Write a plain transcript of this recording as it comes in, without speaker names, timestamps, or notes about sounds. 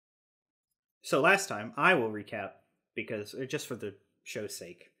So last time, I will recap, because just for the show's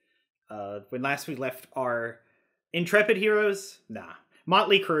sake. When last we left our intrepid heroes,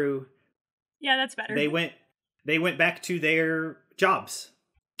 motley crew. Yeah, that's better. They went back to their jobs.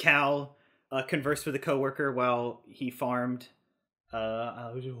 Cal conversed with a coworker while he farmed.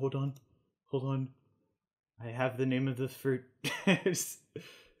 Hold on. I have the name of the fruit.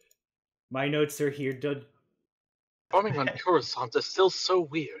 My notes are here, dude. Farming on Coruscant is still so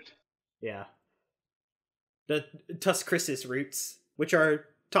weird. Yeah. The Tuscrissus roots, which are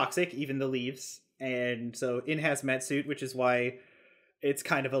toxic, even the leaves. And so in hazmat suit, which is why it's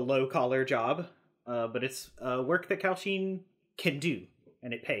kind of a low-collar job. But it's work that Kal'Shin can do,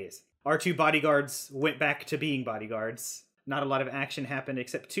 and it pays. Our two bodyguards went back to being bodyguards. Not a lot of action happened,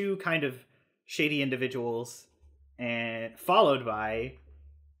 except two kind of shady individuals, and followed by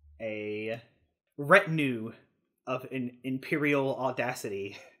a retinue of an imperial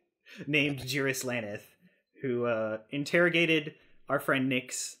audacity named Jiris Laneth, who interrogated our friend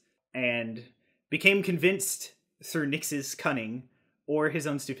Nyx and became convinced through Nyx's cunning or his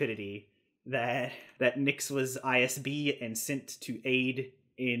own stupidity that Nyx was ISB and sent to aid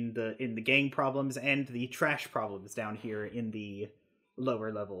in the gang problems and the trash problems down here in the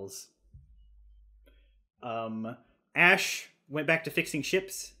lower levels. Ash went back to fixing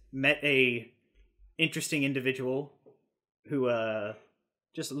ships, met a interesting individual who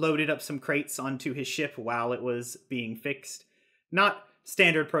just loaded up some crates onto his ship while it was being fixed. Not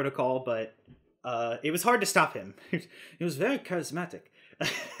standard protocol, but it was hard to stop him. He was very charismatic.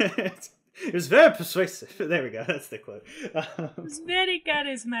 It was very persuasive. There we go. That's the quote. It was very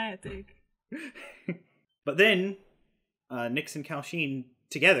charismatic. But then, Nyx and Kal'Shin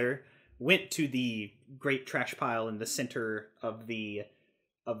together went to the great trash pile in the center of the,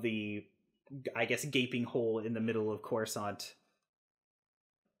 I guess, gaping hole in the middle of Coruscant,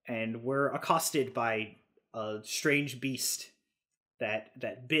 and were accosted by a strange beast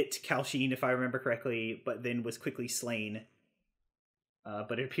that bit Kal'Shin, if I remember correctly, but then was quickly slain.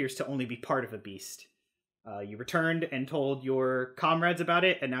 But it appears to only be part of a beast. You returned and told your comrades about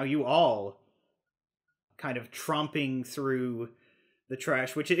it, and now you all kind of tromping through the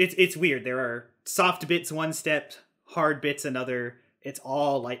trash, which it's weird. There are soft bits one step, hard bits another. It's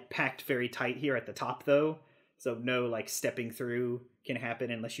all like packed very tight here at the top though, so no like stepping through can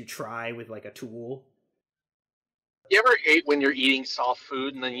happen unless you try with like a tool. You ever hate when you're eating soft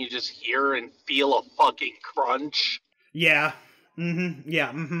food and then you just hear and feel a fucking crunch? Yeah.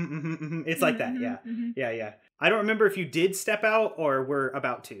 Yeah. It's like that. Yeah. Yeah. I don't remember if you did step out or were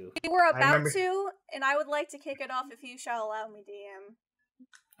about to. We were about to, and I would like to kick it off if you shall allow me, DM.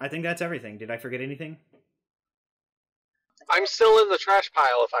 I think that's everything. Did I forget anything? I'm still in the trash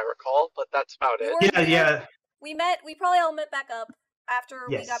pile, if I recall, but that's about it. Yeah. We probably all met back up after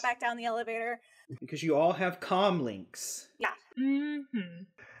Yes. we got back down the elevator. Because you all have comm links. Yeah. Mm-hmm.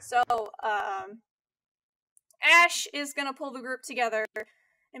 So, Ash is gonna pull the group together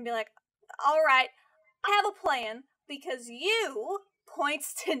and be like, alright, I have a plan, because you,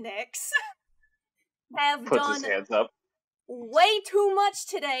 points to Nyx, have Puts done his hands up. way too much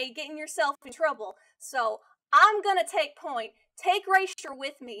today getting yourself in trouble. So, I'm gonna take point, take Raestra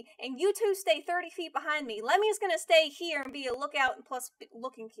with me, and you two stay 30 feet behind me. Lemmy's gonna stay here and be a lookout and plus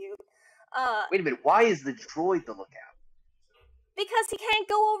looking cute. Wait a minute, why is the droid the lookout? Because he can't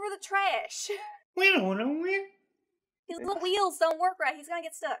go over the trash. We don't know where. His little wheels don't work right. He's gonna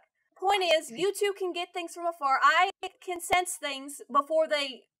get stuck. Point is, you two can get things from afar. I can sense things before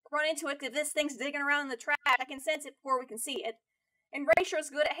they run into it. If this thing's digging around in the trash, I can sense it before we can see it. And Raestra's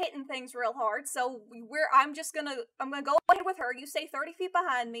good at hitting things real hard, so I'm gonna go ahead with her. You stay 30 feet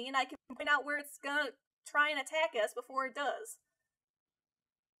behind me, and I can point out where it's gonna try and attack us before it does.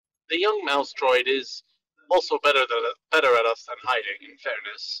 The young mouse droid is also better at us than hiding, in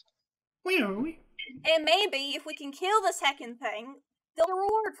fairness. Where are we? And maybe, if we can kill this heckin' thing, they'll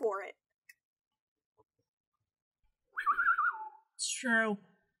reward for it. It's true.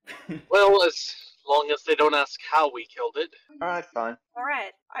 Well, as long as they don't ask how we killed it. Alright, fine.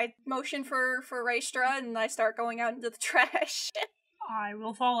 Alright, I motion for Raestra, and I start going out into the trash. I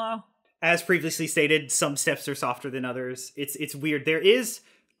will follow. As previously stated, some steps are softer than others. It's weird. There is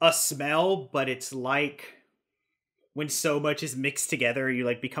a smell, but it's like when so much is mixed together, you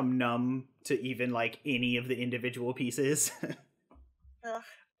like become numb to even like any of the individual pieces. Ugh.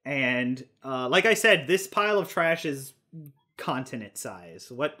 And like I said, this pile of trash is continent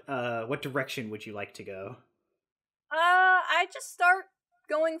size. What direction would you like to go? I just start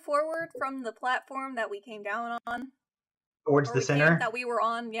going forward from the platform that we came down on. Towards Or the we center? that we were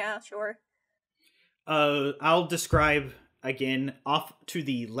on, yeah, sure. I'll describe again, off to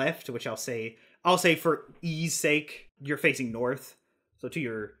the left, which I'll say for ease sake, you're facing north. So to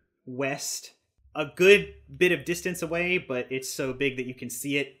your west, a good bit of distance away, but it's so big that you can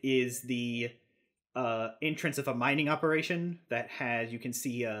see it, is the entrance of a mining operation that has, you can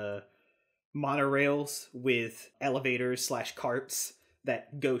see monorails with elevators / carts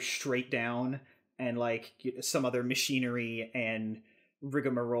that go straight down, and like some other machinery and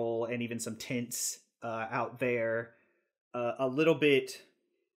rigmarole, and even some tents out there. A little bit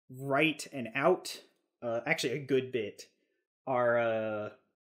right and out, actually a good bit, are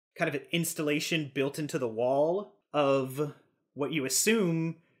kind of an installation built into the wall of what you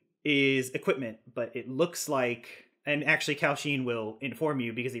assume is equipment, but it looks like, and actually Kal'Shin will inform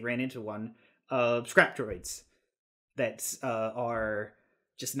you because he ran into one, scrap droids that are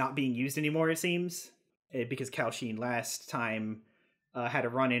just not being used anymore, it seems, because Kal'Shin last time had a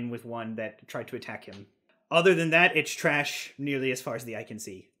run-in with one that tried to attack him. Other than that, it's trash nearly as far as the eye can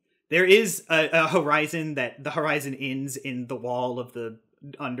see. There is a horizon that the horizon ends in the wall of the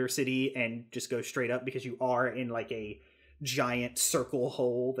Undercity and just goes straight up, because you are in like a giant circle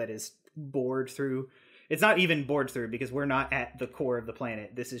hole that is bored through. It's not even bored through because we're not at the core of the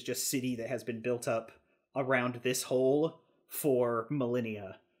planet. This is just city that has been built up around this hole for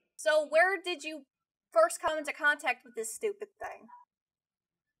millennia. So where did you first come into contact with this stupid thing?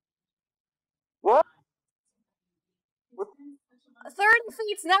 What? 30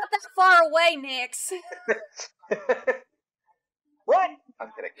 feet's not that far away, Nix. What? I'm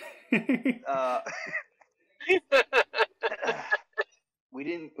kidding. We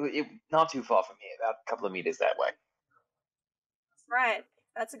didn't. Not too far from here. About a couple of meters that way. Right.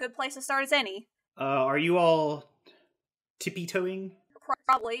 That's a good place to start as any. Are you all tippy-toeing?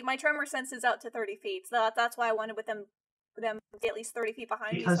 Probably. My tremor sense is out to 30 feet. So that's why I wanted them to be at least 30 feet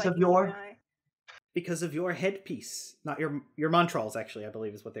behind me. Because so of your... Because of your headpiece. Not your Montrals, actually, I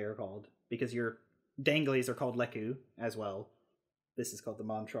believe is what they are called. Because your danglies are called Leku as well. This is called the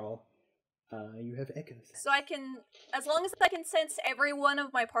Montral. You have echoes. So I can, as long as I can sense every one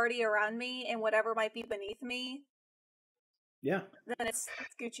of my party around me and whatever might be beneath me. Yeah. Then it's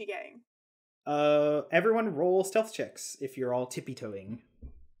Gucci gang. Everyone roll stealth checks if you're all tippy-toeing.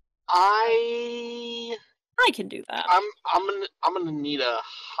 I can do that. I'm gonna need a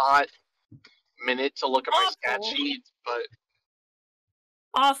hot minute to look at my stat sheet, but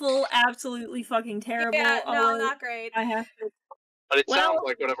Awful, absolutely fucking terrible. Yeah, no, Alert. not great. I have to. But it sounds Well-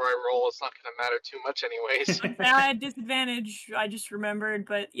 like whenever I roll, it's not going to matter too much anyways. I had disadvantage. I just remembered,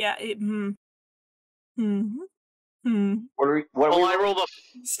 but yeah, it. What are we? What are Well, we? I rolled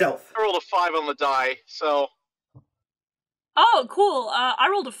Stealth. a 5 on the die, so Oh, cool. I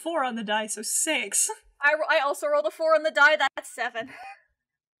rolled a 4 on the die, so 6. I also rolled a 4 on the die. That's 7.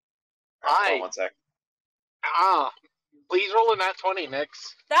 Hold on 1 sec. please roll a nat 20,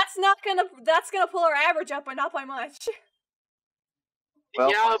 Nix. That's gonna pull our average up, but not by much.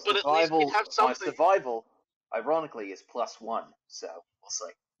 Well, Yeah, my but at least we have my something. survival, ironically, is +1. So we'll see.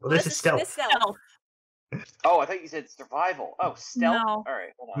 Well, this is stealth. This stealth. Oh, I thought you said survival. Oh, stealth. No. All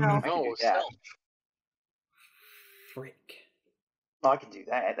right, hold on. No. I can do that. stealth. Frick. Oh, I can do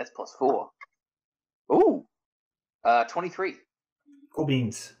that. That's +4. Ooh, 23. Cool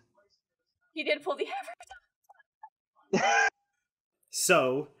beans. He did pull the average.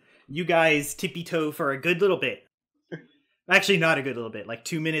 So, you guys tippy-toe for a good little bit. Actually, not a good little bit. Like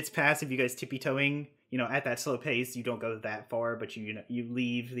 2 minutes pass of you guys tippy-toeing. You know, at that slow pace, you don't go that far, but you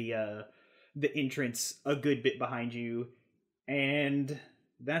leave the entrance a good bit behind you. And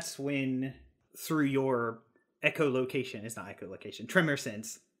that's when, through your echolocation, it's not echolocation, tremor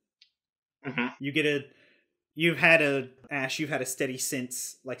sense, you've had a steady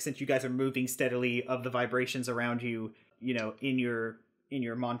sense, like since you guys are moving steadily, of the vibrations around you, you know, in your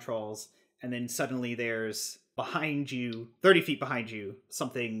Montrals, and then suddenly there's behind you, 30 feet behind you,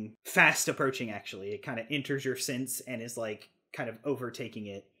 something fast approaching. Actually, it kind of enters your sense and is like kind of overtaking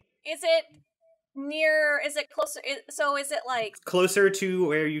it. Is it near? Is it closer? So is it like Closer to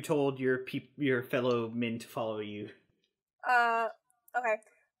where you told your fellow men to follow you. Okay.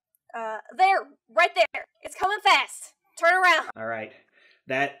 There, right there. It's coming fast. Turn around. All right,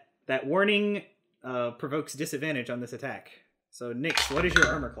 that warning provokes disadvantage on this attack. So, Nix, what is your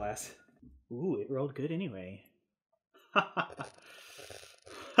armor class? Ooh, it rolled good anyway.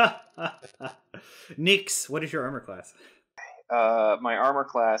 Nix, what is your armor class? My armor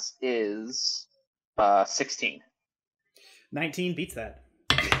class is 16. 19 beats that.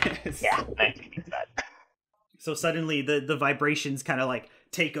 Yeah, 19 beats that. So suddenly the vibrations kind of like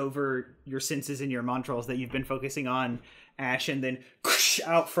take over your senses and your Montrals that you've been focusing on, Ash, and then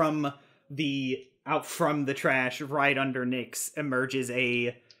out out from the trash, right under Nyx, emerges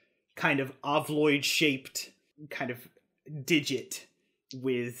a kind of ovoid-shaped kind of digit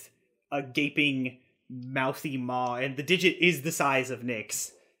with a gaping, mouthy maw, and the digit is the size of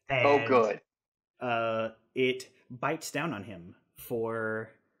Nyx. And, Oh, good. It bites down on him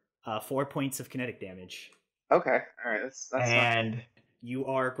for 4 points of kinetic damage. Okay, alright, that's and you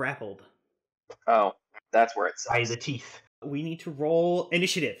are grappled. Oh, that's where it's by the teeth. We need to roll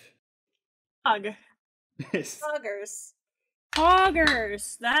initiative. Ugh. Buggers.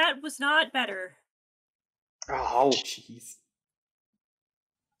 Poggers! That was not better. Oh, jeez.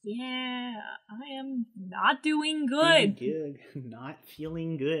 Yeah, I am not doing good. Not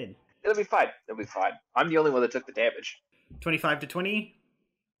feeling good. It'll be fine. It'll be fine. I'm the only one that took the damage. 25 to 20.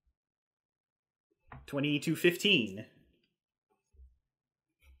 20 to 15.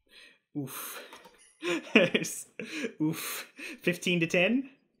 Oof. Oof. 15 to 10?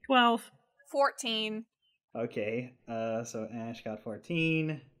 12. 14. Okay, so Ash got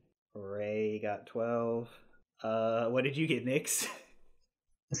 14. Ray got 12. What did you get, Nyx?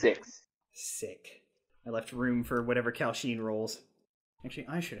 6. Sick. I left room for whatever Kalsheen rolls. Actually,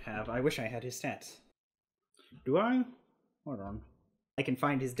 I wish I had his stats. Do I? Hold on. I can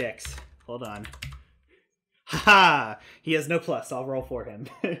find his dex. Hold on. Haha! He has no plus. I'll roll for him.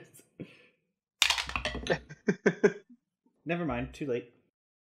 Never mind. Too late.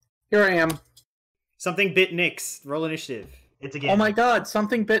 Here I am. Something bit Nyx. Roll initiative. It's again. Oh my god,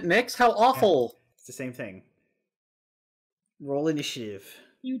 something bit Nyx? How awful! Yeah, it's the same thing. Roll initiative.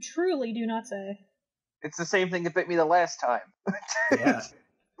 You truly do not say. It's the same thing that bit me the last time. Yeah.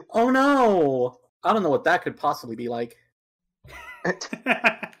 Oh no! I don't know what that could possibly be like.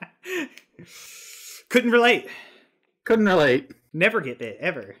 Couldn't relate. Couldn't relate. Never get bit,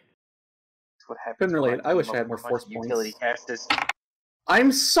 ever. That's what happens. Couldn't relate. when I wish come I up had more with a force bunch of utility points. casters.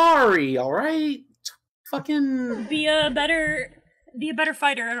 I'm sorry, alright? Fucking... Be a better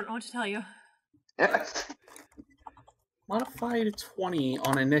fighter, I don't know what to tell you. Modified 20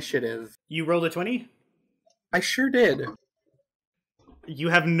 on initiative. You rolled a 20? I sure did. You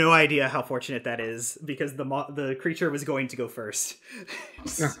have no idea how fortunate that is, because the creature was going to go first.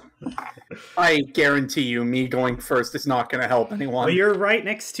 I guarantee you, me going first is not going to help anyone. Well, you're right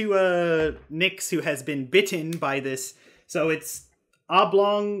next to Nyx, who has been bitten by this. So it's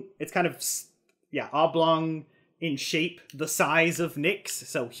oblong. It's kind of oblong in shape, the size of Nyx,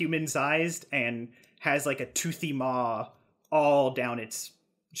 so human-sized, and has like a toothy maw all down its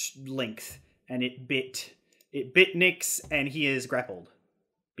length, and it bit Nyx, and he is grappled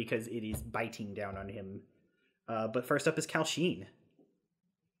because it is biting down on him. But first up is Kalsheen.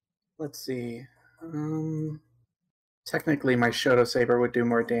 Let's see. Technically, my Shoto Saber would do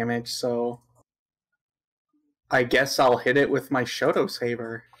more damage, so I guess I'll hit it with my Shoto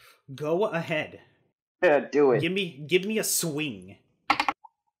Saber. Go ahead. Yeah, do it. Give me a swing.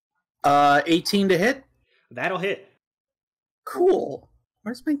 18 to hit? That'll hit. Cool.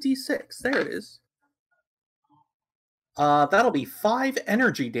 Where's my D6? There it is. That'll be 5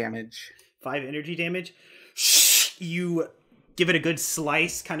 energy damage. 5 energy damage. You give it a good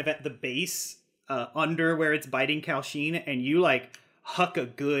slice kind of at the base, under where it's biting Kalsheen, and you like huck a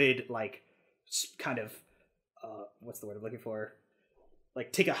good kind of what's the word I'm looking for?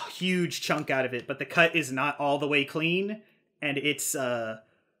 Like take a huge chunk out of it, but the cut is not all the way clean, and its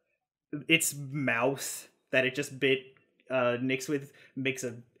mouth that it just bit Nyx with makes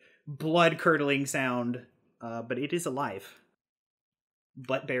a blood-curdling sound, but it is alive.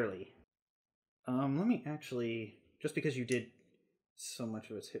 But barely. Let me actually, just because you did so much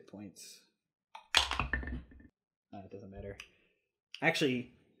of its hit points. It doesn't matter.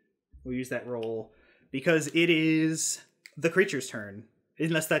 Actually, we'll use that roll because it is the creature's turn.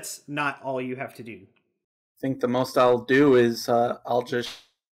 Unless that's not all you have to do. I think the most I'll do is I'll just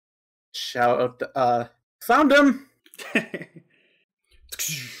shout, found him!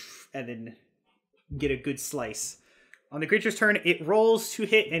 And then get a good slice. On the creature's turn, it rolls to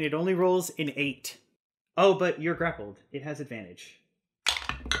hit, and it only rolls an 8. Oh, but you're grappled. It has advantage.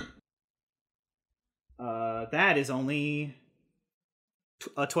 That is only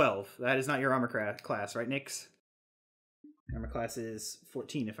a 12. That is not your armor class, right, Nyx? Armor class is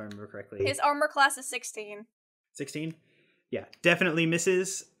 14, if I remember correctly. His armor class is 16. 16? Yeah, definitely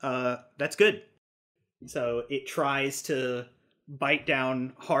misses. That's good. So it tries to bite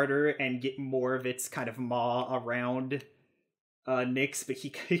down harder and get more of its kind of maw around Nyx, but he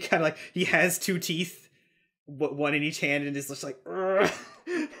kind of he has 2 teeth, one in each hand, and is just like, Urgh!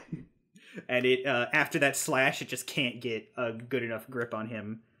 And it after that slash, it just can't get a good enough grip on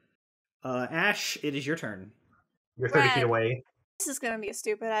him. Ash, it is your turn. You're 30 feet away. This is gonna be a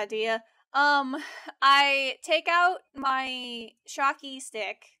stupid idea. I take out my shocky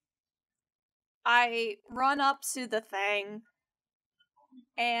stick. I run up to the thing,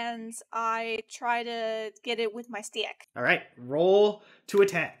 and I try to get it with my stick. All right, roll to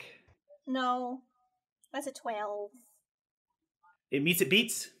attack. No, that's a 12. It meets, it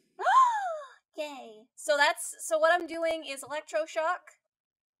beats. Yay! So what I'm doing is electroshock.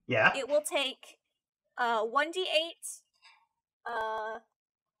 Yeah. It will take 1d8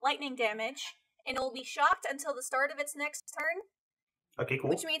 lightning damage, and it will be shocked until the start of its next turn. Okay, cool.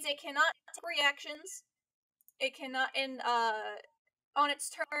 Which means it cannot take reactions. It cannot, on its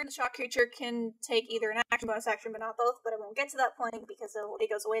turn, the shock creature can take either an action, bonus action, but not both. But I won't get to that point because it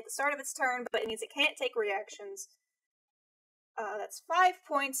goes away at the start of its turn. But it means it can't take reactions. That's 5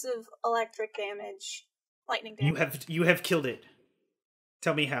 points of electric damage, lightning damage. You have killed it.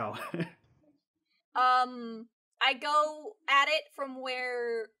 Tell me how. I go at it from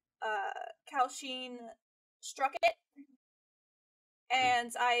where Kalshin struck it,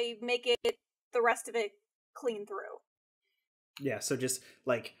 and I make it the rest of it clean through. Yeah, so just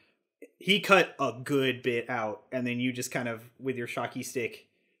like he cut a good bit out, and then you just kind of with your shocky stick,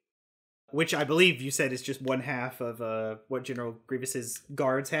 which I believe you said is just one half of what General Grievous's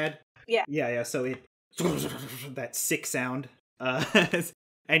guards had. Yeah. Yeah. So it that sick sound,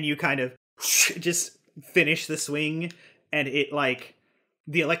 and you kind of just finish the swing, and it like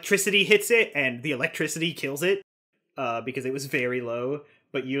the electricity hits it, and the electricity kills it, because it was very low.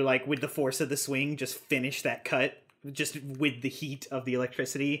 But you like with the force of the swing, just finish that cut, just with the heat of the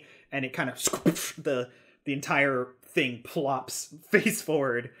electricity, and it kind of the entire thing plops face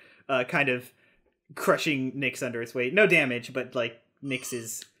forward. Kind of crushing Nyx under its weight. No damage, but like Nyx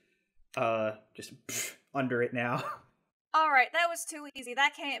is just under it now. Alright, that was too easy.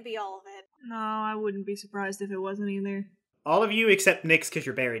 That can't be all of it. No, I wouldn't be surprised if it wasn't either. All of you except Nyx, because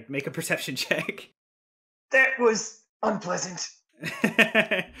you're buried. Make a perception check. That was unpleasant.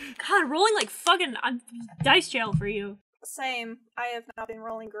 God, rolling like fucking dice jail for you. Same. I have not been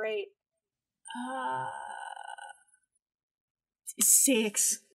rolling great.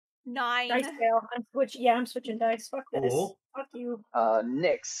 6. 9. Dice fail. I'm switching dice. Fuck this. Cool. Fuck you.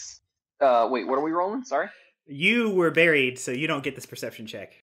 Nyx. Wait, what are we rolling? Sorry? You were buried, so you don't get this perception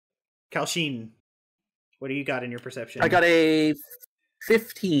check. Kalshin, what do you got in your perception? I got a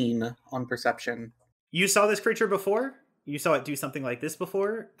 15 on perception. You saw this creature before? You saw it do something like this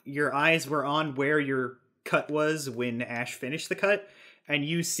before? Your eyes were on where your cut was when Ash finished the cut, and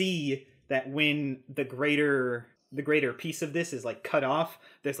you see that when the greater piece of this is like cut off,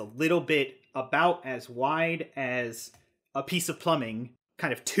 there's a little bit about as wide as a piece of plumbing,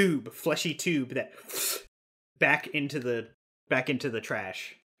 kind of fleshy tube that back into the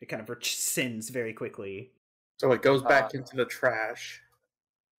trash. It kind of rescinds very quickly. So it goes back into the trash.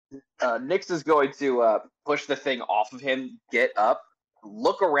 Nyx is going to push the thing off of him, get up,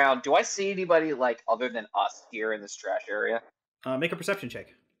 look around. Do I see anybody like other than us here in this trash area? Make a perception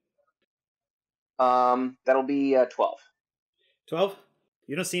check. That'll be 12. 12?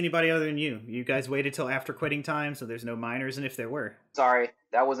 You don't see anybody other than you. You guys waited till after quitting time, so there's no minors, and if there were. Sorry,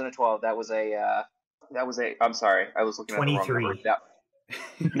 that wasn't a 12. That was a, I'm sorry, I was looking at the wrong 23. number.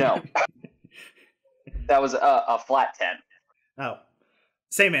 No. That was a flat 10. Oh.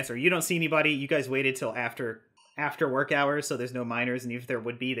 Same answer. You don't see anybody. You guys waited till after work hours, so there's no minors, and if there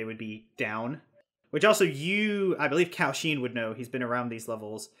would be, they would be down. Which also I believe Kalshin would know. He's been around these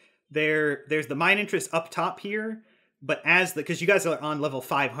levels. There's the mine interest up top here, but because you guys are on level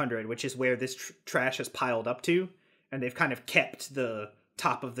 500, which is where this trash has piled up to, and they've kind of kept the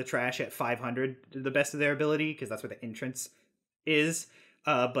top of the trash at 500 to the best of their ability, because that's where the entrance is.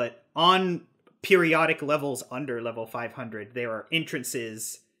 But on periodic levels under level 500, there are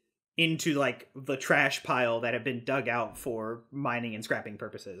entrances into like the trash pile that have been dug out for mining and scrapping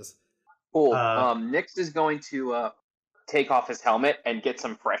purposes. Cool. Nyx is going to take off his helmet and get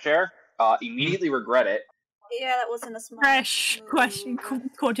some fresh air. Immediately regret it. Yeah, that wasn't a smart Fresh move. question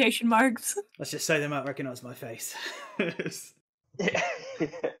quotation marks. Let's just say they might recognize my face. And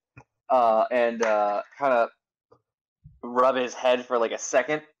kind of rub his head for like a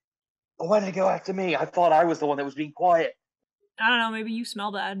second. Why did he go after me? I thought I was the one that was being quiet. I don't know, maybe you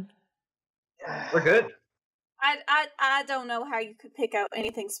smell bad. We're good. I don't know how you could pick out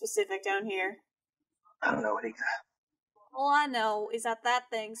anything specific down here. I don't know what All I know is that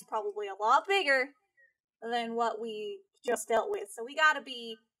thing's probably a lot bigger than what we just dealt with, so we gotta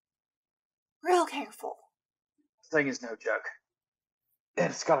be real careful. This thing is no joke. And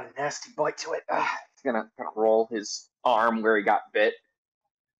it's got a nasty bite to it. He's gonna roll his arm where he got bit.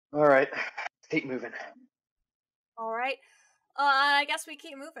 Alright, keep moving. Alright. I guess we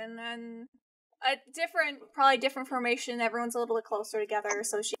keep moving, and probably different formation. Everyone's a little bit closer together,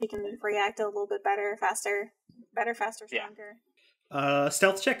 so she can react a little bit better, faster, Yeah. stronger.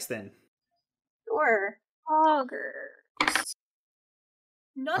 Stealth checks then. Sure. Augur.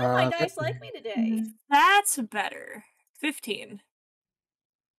 None of my dice like me today. That's better. 15.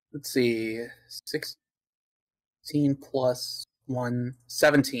 Let's see. 16 plus 1,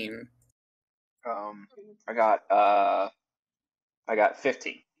 17. I got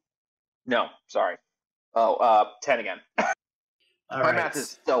 15. No, sorry. 10 again. My math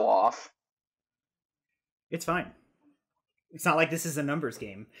is so off. It's fine. It's not like this is a numbers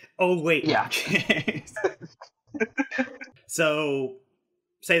game. Oh, wait. Yeah. So,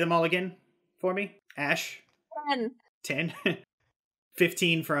 say them all again for me. Ash? 10. 10.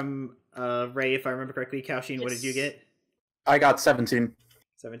 15 from Ray, if I remember correctly. Kalshin, what did you get? I got 17.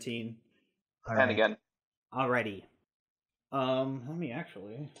 17. 10 again. Alrighty. Let me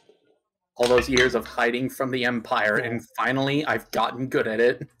actually... All those years of hiding from the Empire, and finally I've gotten good at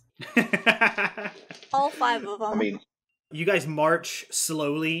it. All 5 of them. I mean... You guys march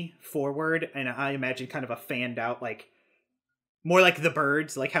slowly forward, and I imagine kind of a fanned out, like... More like the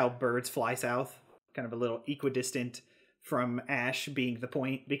birds, like how birds fly south. Kind of a little equidistant from Ash being the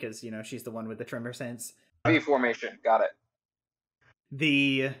point, because, you know, she's the one with the tremor sense. V formation, got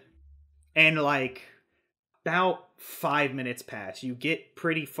it. And, like, about 5 minutes pass. You get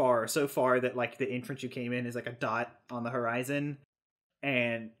pretty far, so far that, like, the entrance you came in is like a dot on the horizon.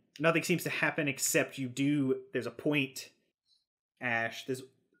 And nothing seems to happen except there's a point, Ash. There's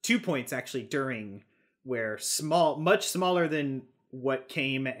 2 points, actually, during where much smaller than what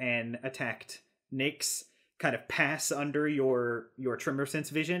came and attacked Nyx, kind of pass under your tremor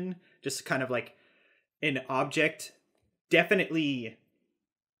sense vision. Just kind of like an object, definitely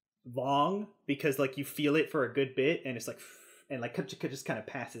long, because like you feel it for a good bit, and it's like, and like just kind of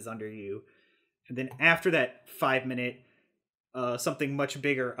passes under you. And then after that 5 minute, something much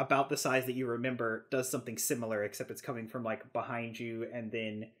bigger, about the size that you remember, does something similar, except it's coming from like behind you and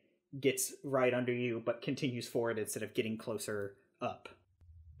then gets right under you, but continues forward instead of getting closer up.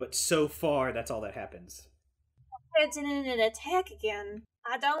 But so far, that's all that happens. It's in an attack again.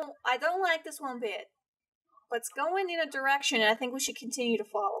 I don't like this one bit. But it's going in a direction, and I think we should continue to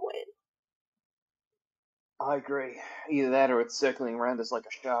follow it. I agree. Either that or it's circling around us like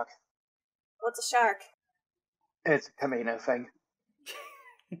a shark. What's a shark? It's a Camino thing.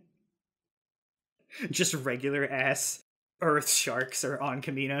 Just regular ass Earth sharks are on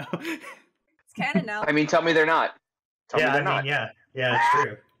Camino. It's canon now. I mean, tell me they're not. Tell me they're not. Yeah, it's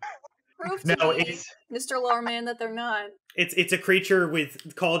true. Prove to me, Mr. Loreman, that they're not. It's a creature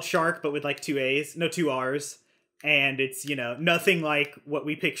called shark, but with like 2 A's, no 2 R's, and it's, you know, nothing like what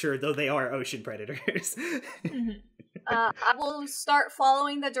we picture, though they are ocean predators. I will start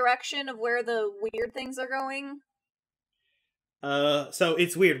following the direction of where the weird things are going. So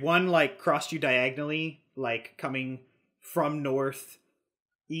it's weird. One like crossed you diagonally, like coming from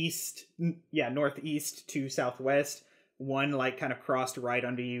northeast to southwest. One like kind of crossed right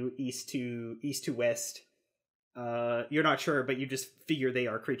under you, east to west. You're not sure, but you just figure they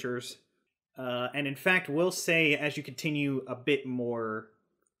are creatures. And in fact, we'll say as you continue a bit more,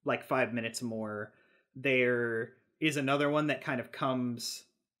 like 5 minutes more, there is another one that kind of comes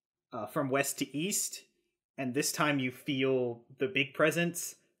from west to east. And this time you feel the big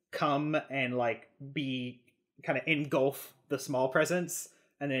presence come and like be kind of engulf the small presence.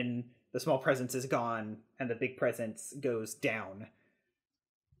 And then the small presence is gone and the big presence goes down.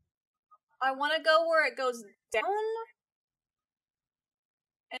 I want to go where it goes down.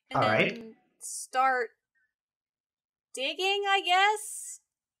 And then start digging, I guess?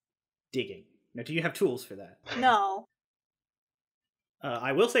 Digging. Now, do you have tools for that? No.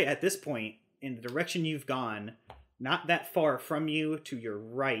 I will say at this point, in the direction you've gone, not that far from you to your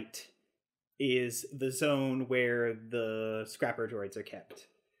right is the zone where the scrapper droids are kept.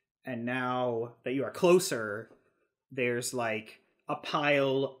 And now that you are closer, there's like a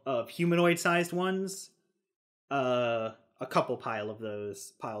pile of humanoid-sized ones, a couple piles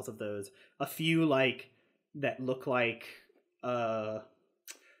of those, a few like that look like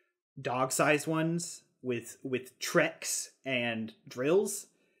dog-sized ones with treks and drills,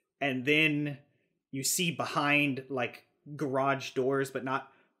 and then you see behind like garage doors, but not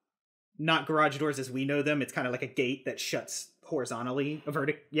garage doors as we know them. It's kind of like a gate that shuts horizontally,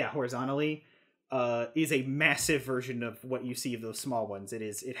 horizontally. Is a massive version of what you see of those small ones.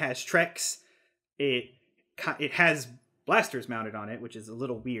 It has treks. It has blasters mounted on it, which is a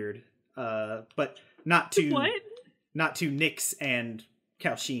little weird. But not to Nyx and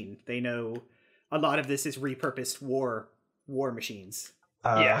Kalshin. They know a lot of this is repurposed war war machines.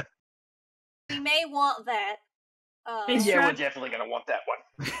 Yeah. We may want that. It's Yeah, we're strapped- definitely gonna want that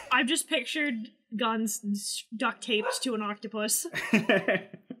one. I've just pictured guns duct taped to an octopus.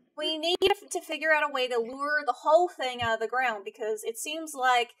 We need to figure out a way to lure the whole thing out of the ground, because it seems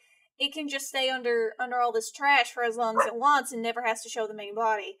like it can just stay under all this trash for as long as it wants and never has to show the main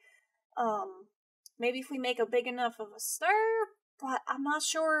body. Maybe if we make a big enough of a stir, but I'm not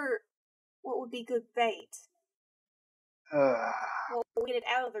sure what would be good bait. Well, we'll get it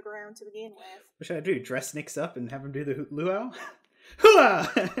out of the ground to begin with. What should I do? Dress Nix up and have him do the luau? Hooah!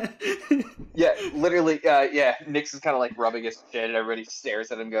 Yeah, literally, yeah, Nix is kind of like rubbing his chin, and everybody stares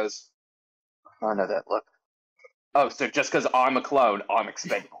at him and goes, I know that look. Oh, so just because I'm a clone, I'm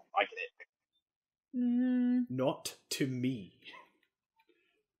expendable. I get Not to me.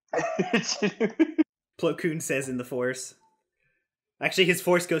 it. Plo Koon says in the Force. Actually, his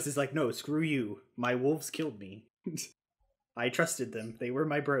Force ghost is like, no, screw you. My wolves killed me. I trusted them. They were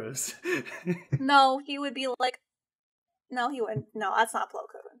my bros. No, he would be like... No, he wouldn't. No, that's not Plo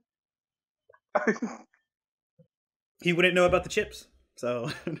Koon. He wouldn't know about the chips, so...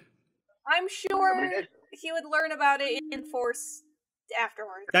 I'm sure he would learn about it in Force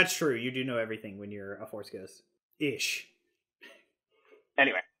afterwards. That's true. You do know everything when you're a Force ghost. Ish.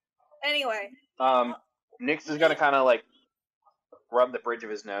 Anyway, Nix is gonna kind of like rub the bridge of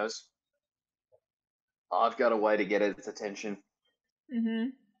his nose. I've got a way to get its attention. Mm-hmm.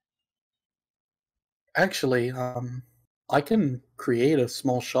 Actually, I can create a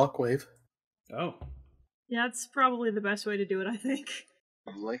small shockwave. Oh. Yeah, that's probably the best way to do it, I think.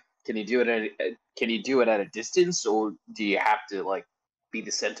 Probably. Can you do it at a distance, or do you have to like be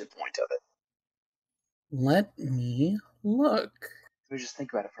the center point of it? Let me look. Let me just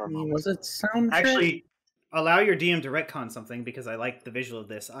think about it for a moment. Was it sound? Actually, allow your DM to retcon something, because I like the visual of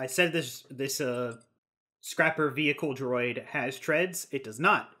this. I said this scrapper vehicle droid has treads. It does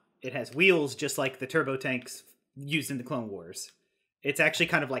not. It has wheels, just like the turbo tanks used in the Clone Wars. It's actually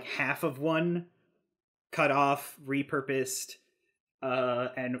kind of like half of one, cut off, repurposed,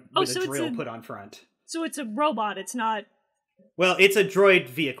 and with a drill put on front. So it's a robot, it's not... Well, it's a droid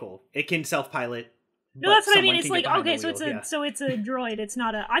vehicle. It can self-pilot. No, that's what I mean. It's like, okay, so it's a droid. It's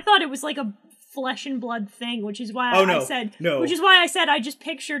not a... I thought it was like a flesh and blood thing, which is why I said I just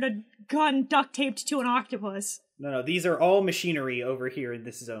pictured a gun duct taped to an octopus. No, these are all machinery over here in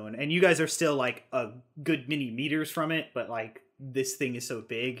this zone, and you guys are still like a good many meters from it, but like this thing is so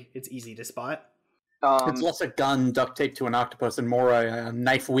big, it's easy to spot. It's less a gun duct taped to an octopus and more a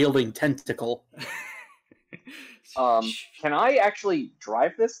knife-wielding tentacle. Can I actually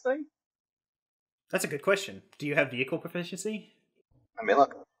drive this thing? That's a good question. Do you have vehicle proficiency? I mean,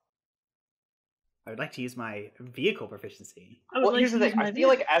 look. I would like to use my vehicle proficiency. Well, here's the thing. I feel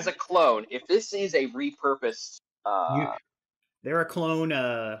like as a clone, if this is a repurposed... There are clone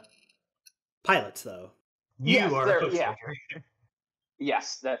pilots, though.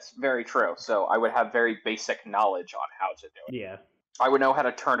 Yes, that's very true. So I would have very basic knowledge on how to do it. Yeah. I would know how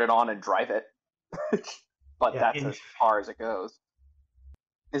to turn it on and drive it. But that's as far as it goes.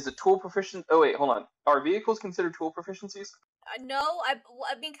 Is a tool proficient... Oh, wait, hold on. Are vehicles considered tool proficiencies? No, I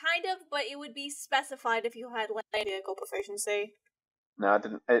mean, kind of, but it would be specified if you had light vehicle proficiency. No,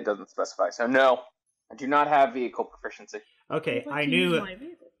 it doesn't specify. So no, I do not have vehicle proficiency. Okay, I knew...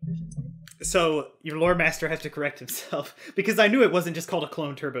 So, your lore master has to correct himself, because I knew it wasn't just called a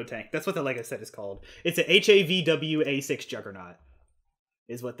clone turbo tank. That's what the Lego set is called. It's a HAVW-A6 Juggernaut,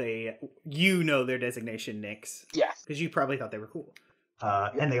 is what their designation, Nix. Yes. Because you probably thought they were cool.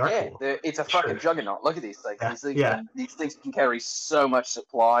 And they are cool. It's a fucking juggernaut. Look at these things. Yeah. These things can carry so much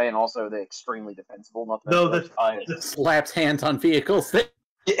supply, and also they're extremely defensible. Slaps hands on vehicles.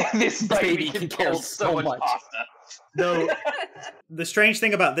 This baby can carry so much pasta. Though the strange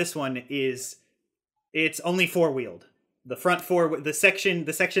thing about this one is it's only four-wheeled. The front the section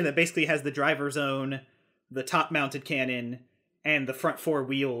that basically has the driver zone, the top-mounted cannon, and the front four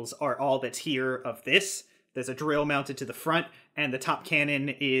wheels are all that's here of this. There's a drill mounted to the front, and the top cannon,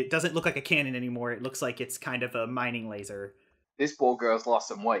 it doesn't look like a cannon anymore. It looks like it's kind of a mining laser. This poor girl's lost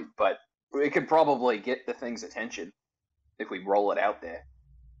some weight, but we could probably get the thing's attention if we roll it out there.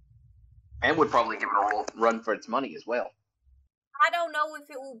 And would probably give it a run for its money as well. I don't know if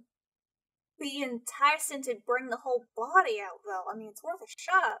it will be enticing to bring the whole body out, though. I mean, it's worth a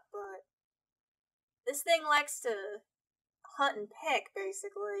shot, but this thing likes to hunt and peck,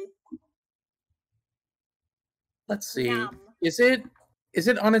 basically. Let's see. Yum. Is it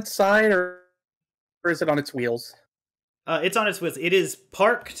on its side or is it on its wheels? It's on its wheels. It is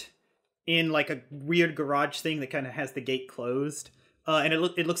parked in like a weird garage thing that kind of has the gate closed. And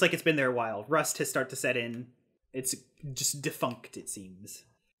it looks like it's been there a while. Rust has started to set in. It's just defunct, it seems.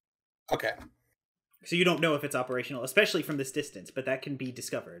 Okay. So you don't know if it's operational, especially from this distance, but that can be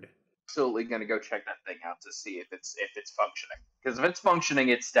discovered. Absolutely going to go check that thing out to see if it's functioning. Because if it's functioning,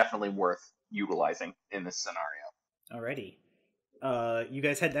 it's definitely worth utilizing in this scenario. Alrighty. You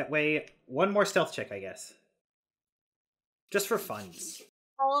guys head that way. One more stealth check, I guess. Just for fun.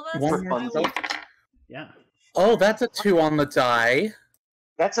 All of us? One more stealth? Yeah. Oh, that's a 2 on the die.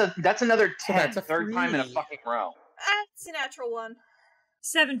 That's another 10. So that's a third time in a 3. fucking row. That's a natural one.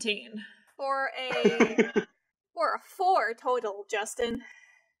 17. For a 4 total, Justin.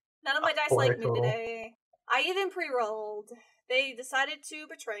 None of my dice like me today. I even pre-rolled. They decided to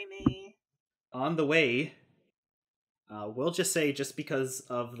betray me. On the way, we'll just say, just because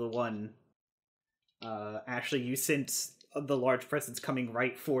of the one, Ashley, you sense the large presence coming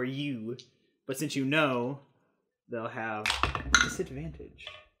right for you, but since you know, they'll have disadvantage.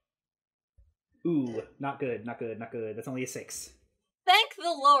 Ooh, not good, not good, not good. That's only a 6. Thank the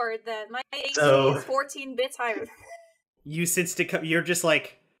Lord that my AC is 14 bits higher. You sense to come. You're just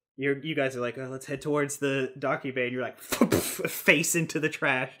like you guys are like, oh, let's head towards the docky bay, and you're like face into the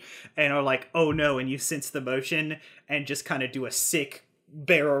trash, and are like, oh no, and you sense the motion and just kind of do a sick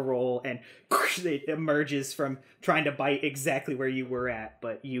barrel roll, and it emerges from trying to bite exactly where you were at,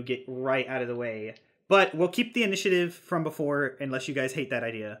 but you get right out of the way. But we'll keep the initiative from before, unless you guys hate that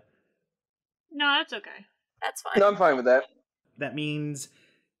idea. No, that's okay. That's fine. No, I'm fine with that. That means,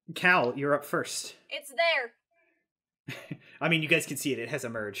 Cal, you're up first. It's there. I mean, you guys can see it. It has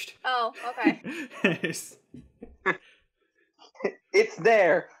emerged. Oh, okay. It's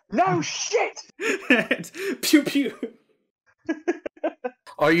there. No shit! Pew pew.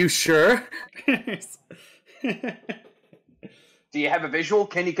 Are you sure? Do you have a visual?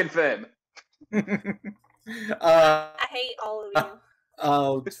 Can you confirm? I hate all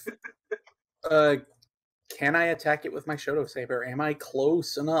of you. Can I attack it with my Shoto Saber? Am I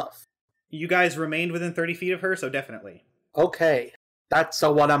close enough? You guys remained within 30 feet of her, so definitely. Okay. That's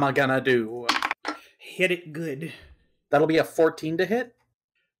what am I gonna do? Hit it good. That'll be a 14 to hit?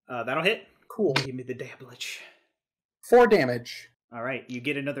 That'll hit. Cool. Give me the damage. 4 damage. Alright, you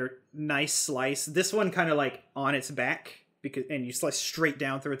get another nice slice. This one kind of like on its back, and you slice straight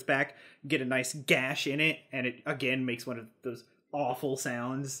down through its back, get a nice gash in it, and it again makes one of those awful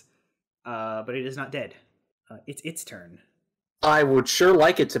sounds. But it is not dead. It's its turn. I would sure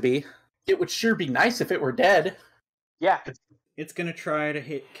like it to be. It would sure be nice if it were dead. Yeah. It's gonna try to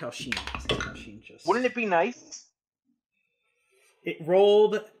hit Kalshin. Wouldn't it be nice? It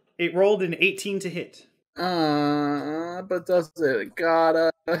rolled an 18 to hit. But does it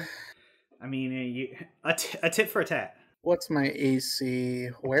gotta... I mean, a tit for a tat. What's my AC?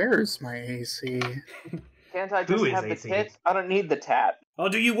 Where's my AC? Can't I just have AC? the tit? I don't need the tat. I'll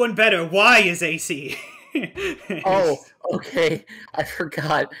do you one better. Y is AC. Oh, okay. I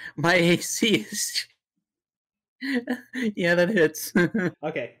forgot. My AC is... Yeah, that hits.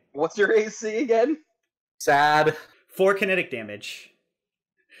 Okay. What's your AC again? Sad. 4 kinetic damage.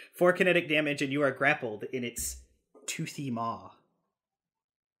 4 kinetic damage, and you are grappled in its toothy maw.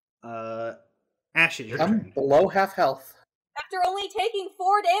 Ash, it's your turn. Below half health. After only taking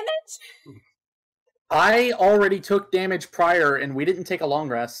 4 damage? I already took damage prior, and we didn't take a long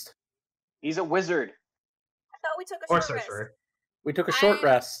rest. He's a wizard. I thought we took a short rest. We took a short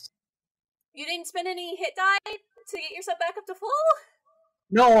rest. You didn't spend any hit die to get yourself back up to full?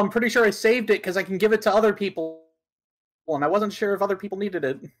 No, I'm pretty sure I saved it because I can give it to other people, and I wasn't sure if other people needed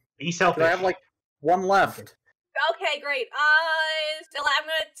it. Be selfish. I have like 1 left. Okay, great. Still, I'm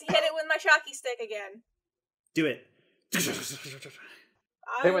gonna hit it with my shocky stick again. Do it.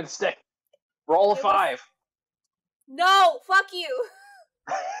 Hit with the stick. Roll a 5. No, fuck you.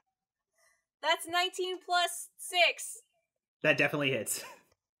 That's 19 plus 6. That definitely hits.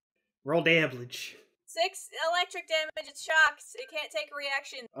 Roll damage. 6 electric damage. It's shocked. It can't take a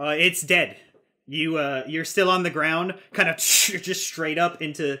reaction. It's dead. You're still on the ground, kind of just straight up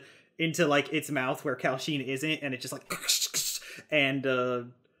into like its mouth where Kalshin isn't, and it just like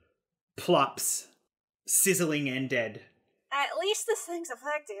and plops, sizzling and dead. At least this thing's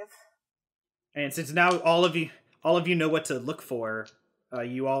effective. And since now all of you know what to look for,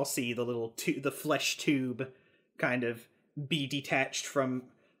 you all see the little the flesh tube kind of be detached from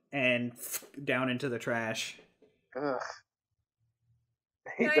and down into the trash. Ugh. I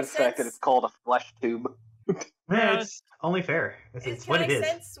hate the fact that it's called a flesh tube. Yeah, it's only fair. It's what it is. Can I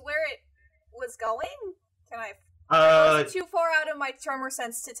sense where it was going? Can I? Or is it too far out of my tremor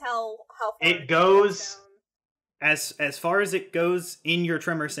sense to tell how far it goes? As far as it goes in your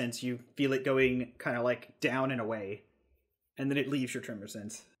tremor sense, you feel it going kind of like down and away, and then it leaves your tremor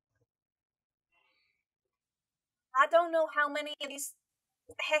sense. I don't know how many of these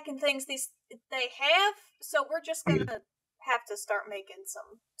hacking things they have, so we're just gonna have to start making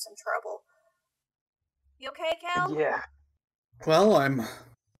some trouble. You okay, Cal? Yeah, Well, I'm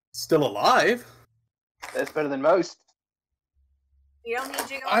still alive. that's better than most. You don't need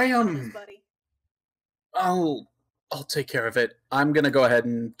jiggle buddy. I'll take care of it. I'm gonna go ahead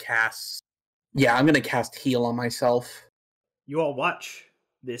and cast. Yeah, I'm gonna cast heal on myself. You all watch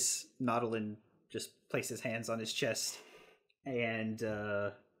this Nautilin just place his hands on his chest, and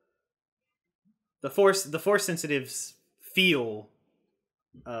the force sensitives feel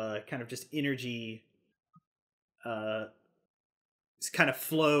kind of just energy kind of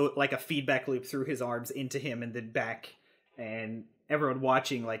flow like a feedback loop through his arms into him and then back, and everyone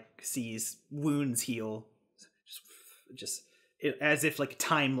watching like sees wounds heal just as if like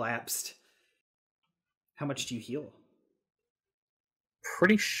time lapsed. How much do you heal?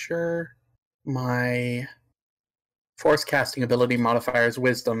 Pretty sure my force casting ability modifier is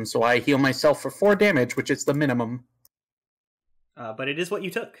wisdom, so I heal myself for 4 damage, which is the minimum. But it is what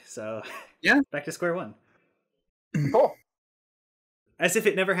you took, so yeah, back to square one. Cool. As if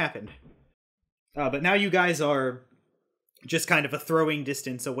it never happened. But now you guys are just kind of a throwing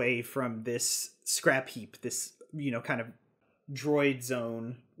distance away from this scrap heap, this, kind of droid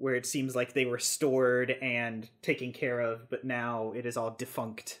zone where it seems like they were stored and taken care of, but now it is all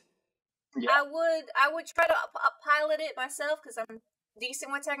defunct. Yeah. I would try to pilot it myself because I'm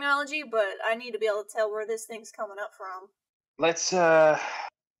decent with technology, but I need to be able to tell where this thing's coming up from. Let's I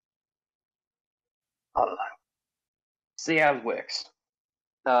don't know. See how it works.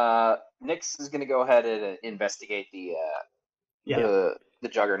 Nyx is gonna go ahead and investigate the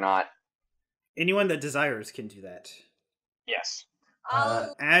Juggernaut. Anyone that desires can do that. Yes.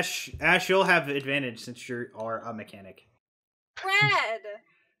 Ash, you'll have advantage since you are a mechanic. Rad!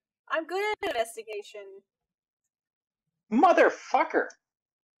 I'm good at investigation. Motherfucker!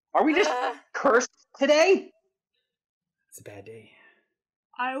 Are we just cursed today? It's a bad day.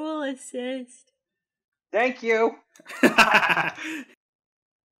 I will assist. Thank you.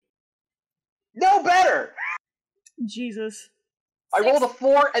 No better! Jesus. I rolled a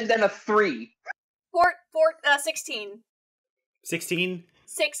 4 and then a 3. 16. 16?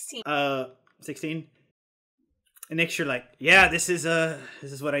 16. 16? And Nick, you're like, yeah, this is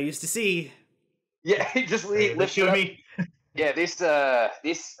what I used to see. Yeah, just lift it up. Me. Yeah, this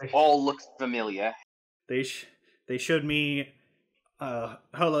all looks familiar. They showed me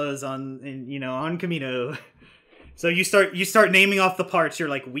holas on Camino. So you start naming off the parts. You're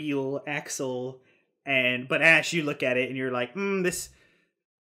like wheel, axle, but Ash, you look at it and you're like,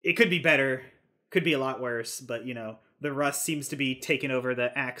 it could be better, could be a lot worse, but the rust seems to be taking over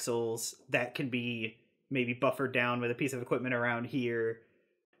the axles. That can be maybe buffered down with a piece of equipment around here.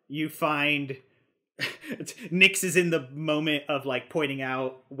 You find Nyx is in the moment of like pointing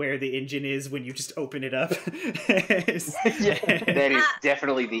out where the engine is when you just open it up. Yeah, that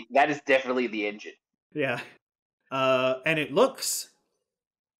is definitely the engine. Yeah. And it looks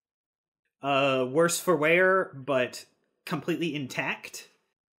worse for wear, but completely intact.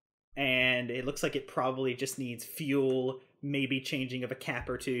 And it looks like it probably just needs fuel, maybe changing of a cap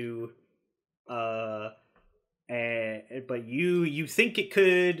or two. But you think it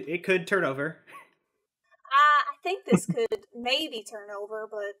could turn over. I think this could maybe turn over,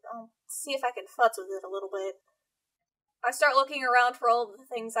 but I'll see if I can futz with it a little bit. I start looking around for all of the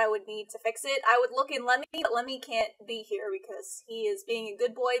things I would need to fix it. I would look in Lemmy, but Lemmy can't be here because he is being a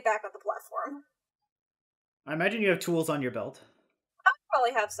good boy back on the platform. I imagine you have tools on your belt. I would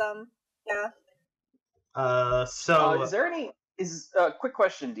probably have some, yeah. Quick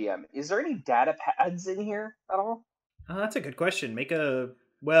question, DM. Is there any data pads in here at all? That's a good question.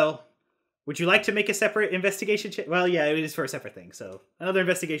 Would you like to make a separate investigation check? Well, yeah, it is for a separate thing, so another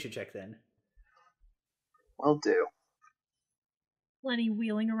investigation check then. Will do. Lenny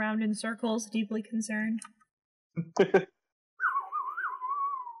wheeling around in circles, deeply concerned.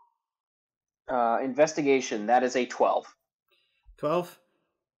 Investigation, that is a 12. 12?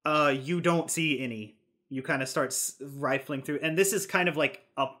 You don't see any. You kind of start rifling through, and this is kind of like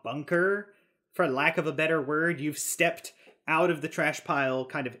a bunker, for lack of a better word. You've stepped out of the trash pile,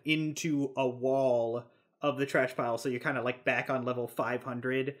 kind of into a wall of the trash pile, so you're kind of like back on level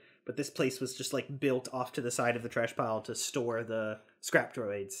 500, but this place was just like built off to the side of the trash pile to store the scrap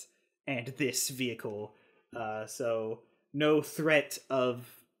droids and this vehicle. So no threat of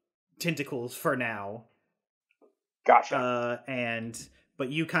tentacles for now. Gotcha. But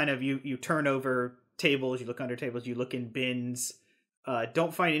you kind of you turn over tables, you look under tables, you look in bins,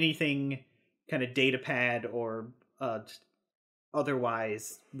 don't find anything kind of data pad or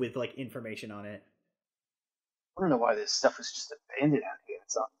otherwise with like information on it. I don't know why this stuff is just abandoned out here.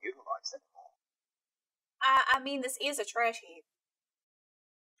 It's not utilized anymore. I mean, this is a trash heap.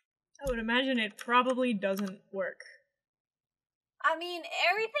 I would imagine it probably doesn't work. I mean,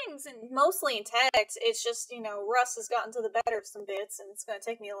 everything's mostly intact. It's just, rust has gotten to the better of some bits, and it's going to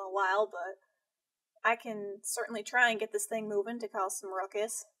take me a little while, but I can certainly try and get this thing moving to cause some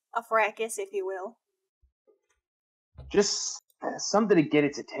ruckus. A fracas, if you will. Just something to get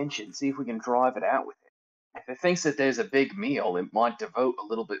its attention, see if we can drive it out with it. If it thinks that there's a big meal, it might devote a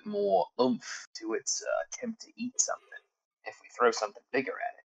little bit more oomph to its attempt to eat something, if we throw something bigger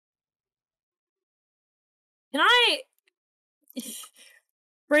at it. Can I...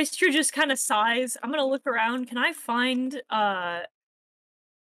 Raestra just kind of sighs. I'm gonna look around. Can I find,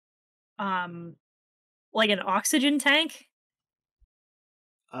 like an oxygen tank?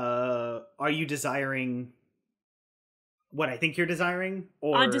 Are you desiring what I think you're desiring?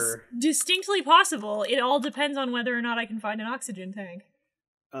 Or distinctly possible. It all depends on whether or not I can find an oxygen tank.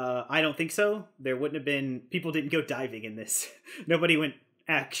 I don't think so. There wouldn't have been... People didn't go diving in this. Nobody went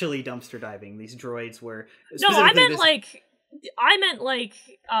actually dumpster diving. These droids were... No, I meant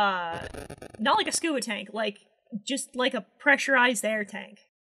not like a scuba tank, just like a pressurized air tank.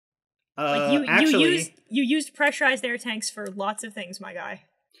 You used pressurized air tanks for lots of things, my guy.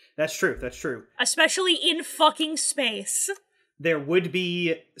 That's true. Especially in fucking space. There would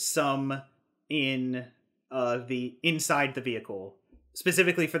be some in inside the vehicle,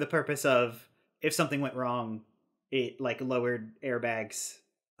 specifically for the purpose of if something went wrong, it lowered airbags.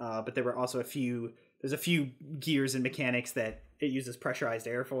 But there were also there's a few gears and mechanics that it uses pressurized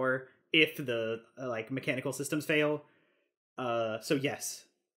air for if the mechanical systems fail. So yes.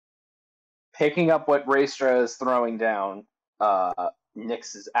 Picking up what Raestra is throwing down,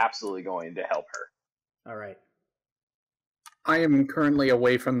 Nyx is absolutely going to help her. All right. I am currently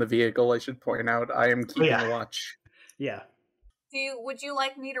away from the vehicle, I should point out. I am keeping a watch. Yeah. Would you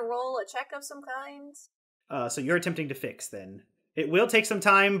like me to roll a check of some kind? So you're attempting to fix, then. It will take some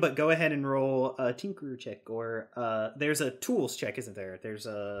time, but go ahead and roll a tinkerer check, or there's a tools check, isn't there? There's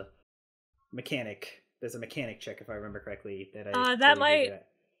a mechanic. There's a mechanic check, if I remember correctly.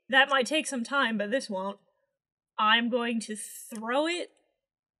 That might take some time, but this won't. I'm going to throw it,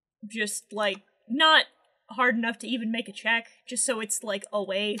 just not hard enough to even make a check, just so it's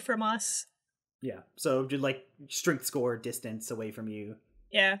away from us. Yeah. So just strength score distance away from you.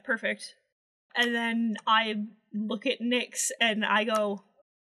 Yeah, perfect. And then I look at Nyx and I go,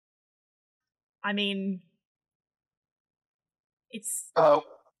 I mean, it's... Oh,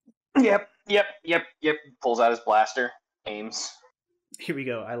 yep. Pulls out his blaster, aims. Here we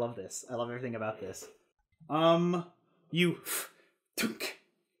go. I love this. I love everything about this. You...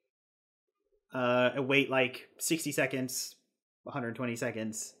 wait 60 seconds, 120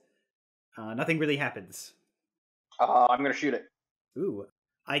 seconds. Nothing really happens. I'm gonna shoot it. Ooh.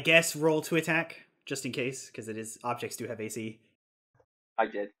 I guess roll to attack, just in case, because objects do have AC. I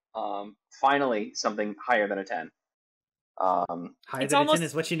did. Finally, something higher than a 10. Higher than a 10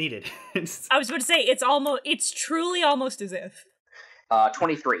 is what you needed. I was about to say, it's truly almost as if.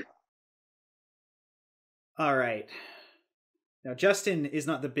 23. All right. Now, Justin is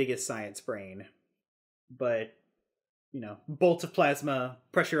not the biggest science brain, but, bolt of plasma,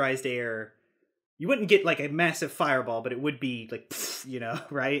 pressurized air. You wouldn't get a massive fireball, but it would be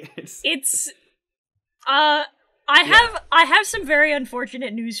right? I have some very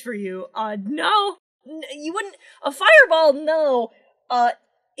unfortunate news for you. No, you wouldn't. A fireball, no.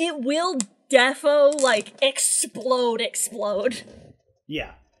 It will defo explode.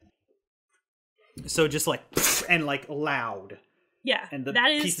 Yeah. So just and loud. Yeah, and the that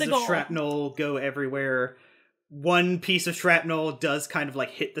is pieces the goal. Of shrapnel go everywhere. One piece of shrapnel does kind of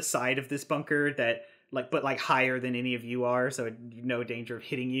hit the side of this bunker that but higher than any of you are, so no danger of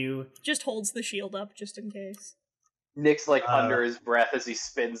hitting you. Just holds the shield up just in case. Nick's under his breath as he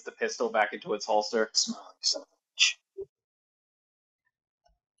spins the pistol back into its holster. Smile, son of a bitch.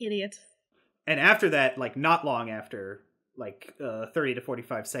 Idiot. And after that, not long after, 30 to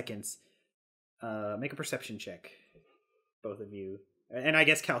 45 seconds, make a perception check, both of you. And I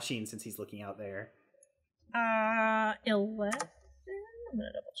guess Kalsheen, since he's looking out there. 11? I'm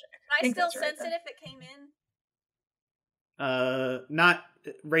gonna double check. Can I still sense it if it came in? Not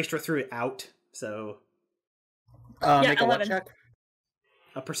Raestra threw it out, so make a what check?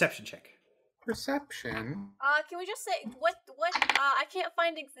 A perception check. Perception. Can we just say what I can't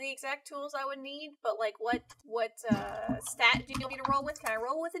find the exact tools I would need, but what stat do you want me to roll with? Can I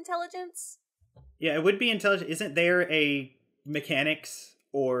roll with intelligence? Yeah, it would be intelligence. Isn't there a mechanics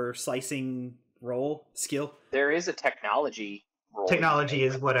or slicing roll skill? There is a technology roll. Technology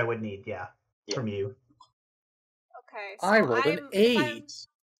is what I would need, yeah. From you. Okay, so I rolled an 8.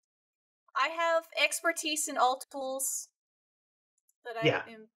 I have expertise in all tools that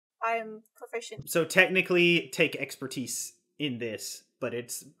I am proficient. So technically, take expertise in this, but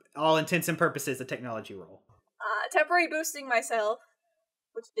it's all intents and purposes a technology roll. Temporary boosting myself,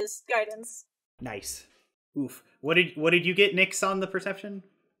 which is guidance. Nice. Oof. What did you get, Nyx, on the perception?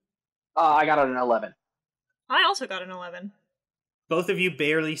 I got an 11. I also got an 11. Both of you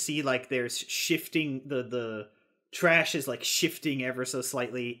barely see, like, there's shifting, the trash is, like, shifting ever so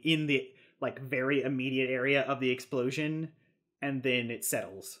slightly in the, like, very immediate area of the explosion, and then it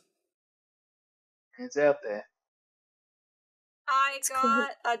settles. It's out there. I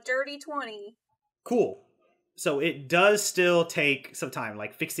got a dirty 20. Cool. So it does still take some time.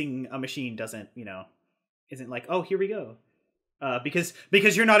 Like, fixing a machine doesn't, isn't like, oh, here we go. Because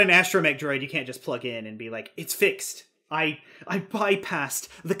you're not an astromech droid, you can't just plug in and be like, it's fixed. I bypassed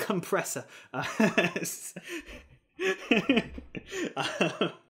the compressor. I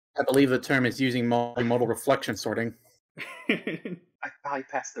believe the term is using multimodal reflection sorting. I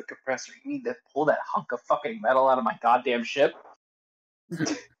bypassed the compressor. You need to pull that hunk of fucking metal out of my goddamn ship?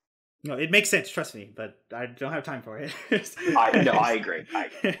 No, it makes sense, trust me, but I don't have time for it. I agree.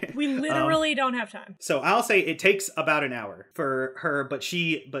 We literally don't have time. So I'll say it takes about an hour for her, but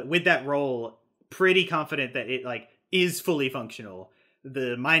with that roll, pretty confident that it, like, is fully functional.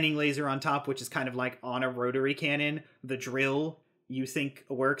 The mining laser on top, which is kind of like on a rotary cannon, the drill you think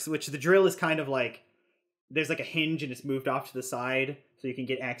works, which the drill is kind of like, there's like a hinge and it's moved off to the side so you can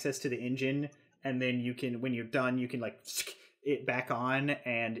get access to the engine, and then you can, when you're done, you can like it back on,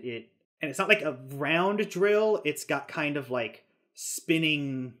 and it's not like a round drill, it's got kind of like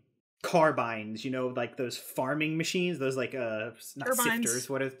spinning carbines, like those farming machines, those like not turbines. sifters,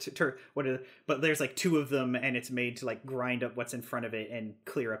 but there's like 2 of them, and it's made to like grind up what's in front of it and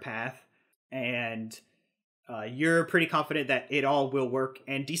clear a path. And you're pretty confident that it all will work,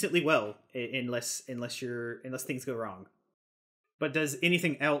 and decently well, unless things go wrong. But does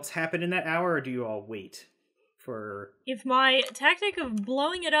anything else happen in that hour, or do you all wait for... If my tactic of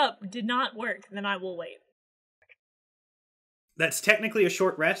blowing it up did not work, then I will wait. That's technically a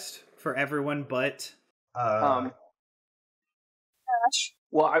short rest for everyone, but...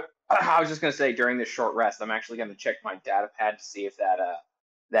 Well, I was just going to say, during this short rest, I'm actually going to check my data pad to see if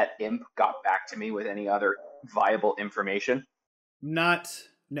that imp got back to me with any other viable information. No.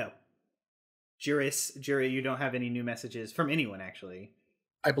 Jury, you don't have any new messages from anyone, actually.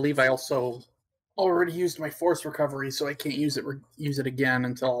 I believe I also already used my force recovery, so I can't use it again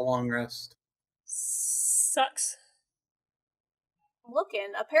until a long rest. Sucks.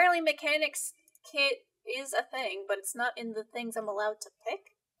 Looking. Apparently mechanics kit is a thing, but it's not in the things I'm allowed to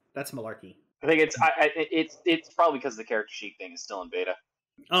pick. That's malarkey. I think it's probably because the character sheet thing is still in beta.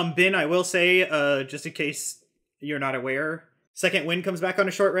 Ben, I will say, just in case you're not aware, second wind comes back on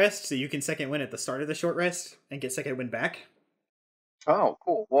a short rest, so you can second wind at the start of the short rest and get second wind back. Oh,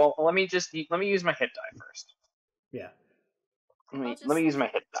 cool. Well, let me use my hit die first. Yeah. Let me use my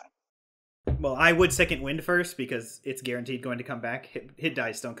hit die. Well, I would second wind first, because it's guaranteed going to come back. Hit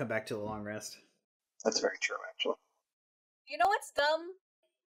dice don't come back till a long rest. That's very true, actually. You know what's dumb?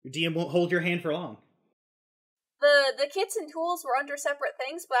 Your DM won't hold your hand for long. The kits and tools were under separate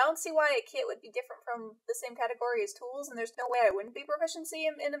things, but I don't see why a kit would be different from the same category as tools, and there's no way I wouldn't be proficiency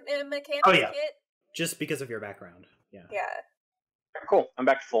in a mechanics kit. Just because of your background. Yeah. Cool. I'm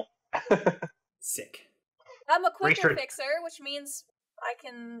back to full. Sick. I'm a quicker fixer, which means I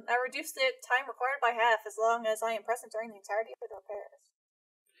reduce the time required by half as long as I am present during the entirety of the repairs.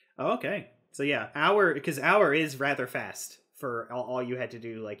 Oh, okay. So yeah, hour is rather fast for all you had to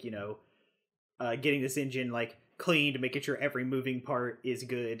do, like, getting this engine, like, cleaned, making sure every moving part is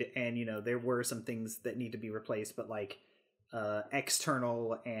good, and, there were some things that need to be replaced, but, like,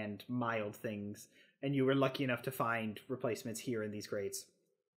 external and mild things, and you were lucky enough to find replacements here in these crates.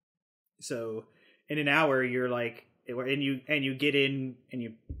 So, in an hour, you're like, and you get in, and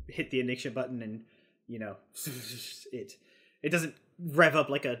you hit the ignition button, and, it doesn't rev up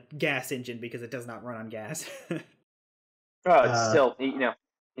like a gas engine, because it does not run on gas. It's still,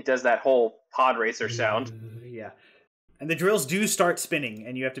 it does that whole pod racer sound. Yeah. And the drills do start spinning,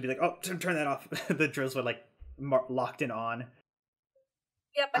 and you have to be like, oh, turn that off. The drills were, like, locked and on.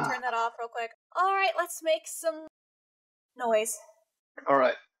 Yep, I turned that off real quick. Alright, let's make some noise.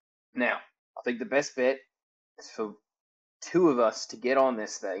 Alright. Now, I think the best bet is for 2 of us to get on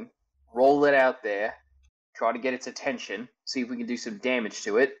this thing, roll it out there, try to get its attention, see if we can do some damage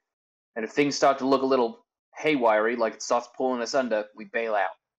to it, and if things start to look a little haywire, like it starts pulling us under, we bail out.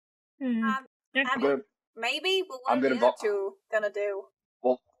 Maybe, but what are the other 2 gonna do?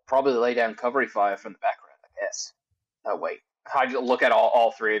 Well, probably lay down cover fire from the background, I guess. Oh, wait. How'd you look at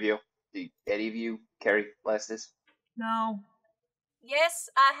all three of you? Do any of you carry blasters? No. Yes,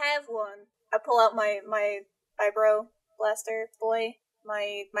 I have one. I pull out my vibro blaster boy,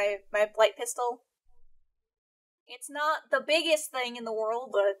 my light pistol. It's not the biggest thing in the world,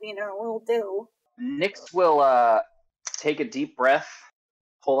 but, it'll do. Nyx will, take a deep breath,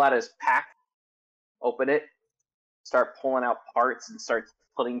 pull out his pack, open it, start pulling out parts, and start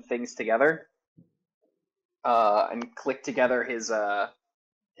putting things together. And click together his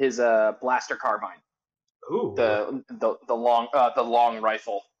blaster carbine. Ooh. The long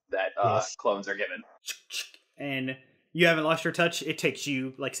rifle that Yes. clones are given. And you haven't lost your touch. It takes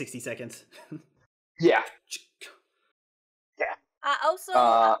you like 60 seconds. Yeah. I also,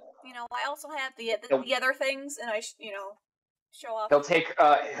 I also have the other things, and I, show off.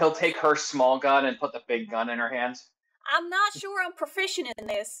 He'll take her small gun and put the big gun in her hands. I'm not sure I'm proficient in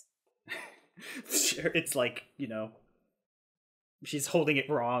this. Sure, it's like, she's holding it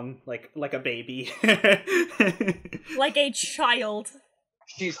wrong, like a baby. Like a child.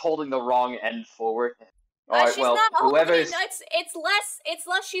 She's holding the wrong end forward. She's not holding it. It's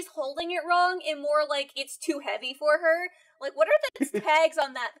less she's holding it wrong, and more like it's too heavy for her. Like, what are the tags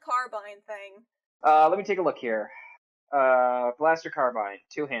on that carbine thing? Let me take a look here. Blaster carbine,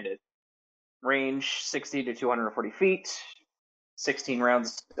 two-handed. Range 60 to 240 feet. 16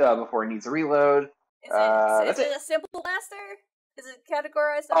 rounds before it needs a reload. Is it a simple blaster? Is it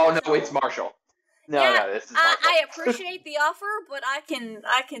categorized? Oh no, it's Marshall. No, this is Marshall. I appreciate the offer, but I can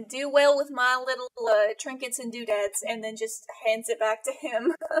do well with my little trinkets and doodads, and then just hands it back to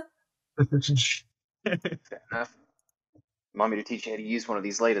him. Fair enough. Want me to teach you how to use one of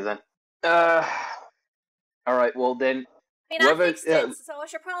these later, then? All right. Well, then. I fixed it, so I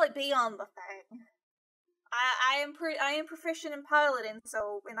should probably be on the thing. I am proficient in piloting,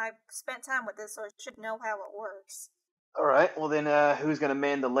 and I've spent time with this, so I should know how it works. All right. Well, then, who's gonna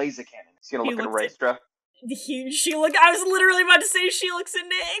man the laser cannon? He's gonna look at Raestra. I was literally about to say she looks at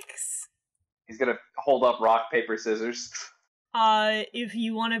Nyx. He's gonna hold up rock, paper, scissors. If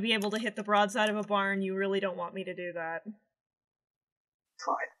you want to be able to hit the broadside of a barn, you really don't want me to do that.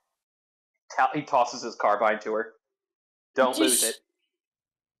 Fine. He tosses his carbine to her. Don't lose it.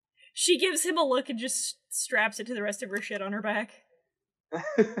 She gives him a look and just straps it to the rest of her shit on her back.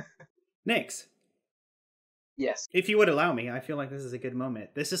 Nyx. Yes. If you would allow me, I feel like this is a good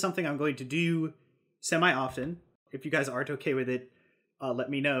moment. This is something I'm going to do semi-often. If you guys aren't okay with it, let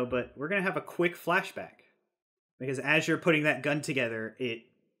me know. But we're going to have a quick flashback. Because as you're putting that gun together, it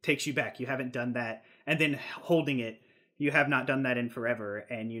takes you back. You haven't done that. And then holding it, you have not done that in forever.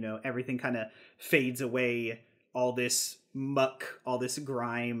 And, everything kind of fades away. All this muck, all this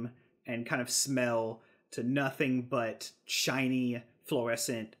grime, and kind of smell to nothing but shiny,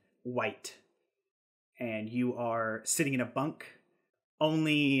 fluorescent white. And you are sitting in a bunk,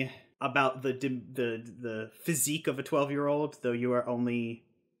 only about the physique of a 12-year-old, though you are only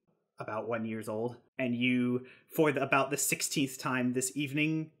about 1 year old. And you, for about the 16th time this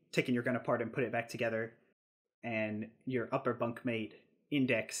evening, taking your gun apart and put it back together. And your upper bunkmate,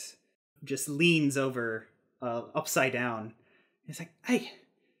 Index, just leans over, upside down. It's like, hey,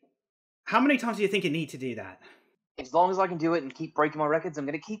 how many times do you think you need to do that? As long as I can do it and keep breaking my records, I'm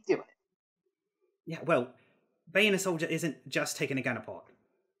going to keep doing it. Yeah, well, being a soldier isn't just taking a gun apart.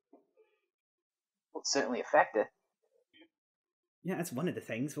 Well, it's certainly effective. Yeah, that's one of the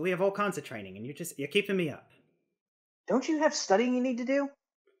things, but we have all kinds of training, and you're keeping me up. Don't you have studying you need to do?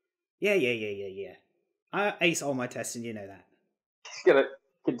 Yeah. I ace all my tests, and you know that. He's gonna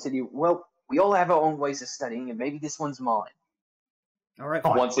continue. Well, we all have our own ways of studying, and maybe this one's mine. All right,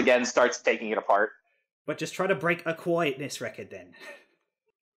 fine. Once again, starts taking it apart. But just try to break a quietness record, then.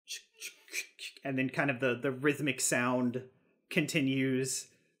 And then kind of the rhythmic sound continues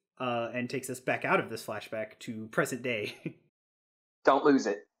and takes us back out of this flashback to present day. Don't lose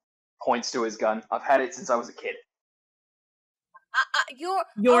it. Points to his gun. I've had it since I was a kid.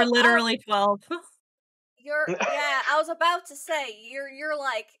 You're literally 12. I was about to say, you're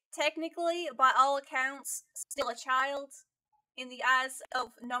like, technically, by all accounts, still a child in the eyes of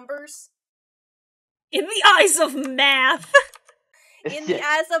numbers. In the eyes of math! In the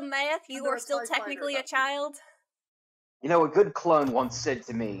eyes of math, you are still technically a child. You know, a good clone once said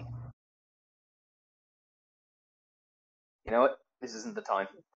to me, you know what? This isn't the time.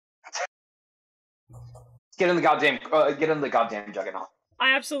 Get in the goddamn juggernaut.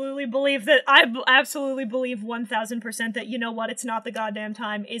 I absolutely believe that. I absolutely believe 1000% that, you know what, it's not the goddamn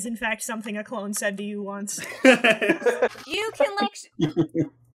time is in fact something a clone said to you once. You can lecture.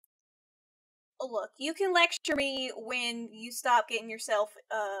 Look, you can lecture me when you stop getting yourself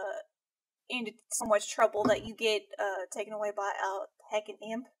into so much trouble that you get taken away by a heckin'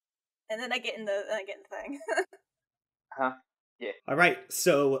 imp. And then I get in the thing. Huh? Yeah. Alright,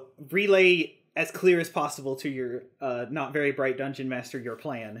 so relay as clear as possible to your not very bright dungeon master your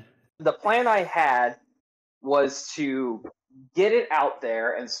plan. The plan I had was to get it out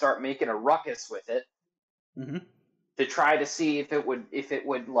there and start making a ruckus with it. Mm-hmm. To try to see if it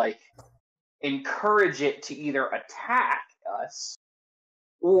would like encourage it to either attack us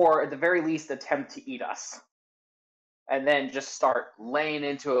or at the very least attempt to eat us. And then just start laying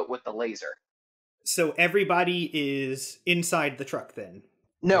into it with the laser. So everybody is inside the truck then?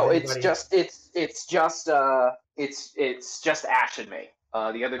 No, it's just Ash and me.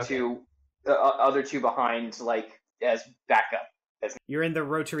 The other two behind, like, as backup. You're in the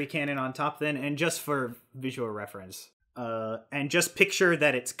rotary cannon on top then, and just for visual reference, and just picture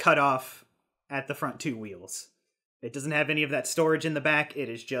that it's cut off at the front two wheels. It doesn't have any of that storage in the back, it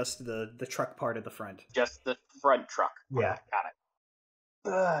is just the truck part of the front. Just the front truck. Yeah. Got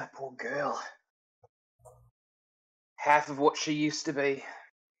it. Poor girl. Half of what she used to be.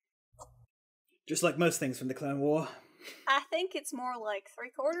 Just like most things from the Clone War. I think it's more like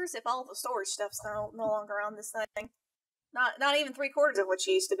 3/4 if all the storage stuff's no longer on this thing. Not even 3/4 of what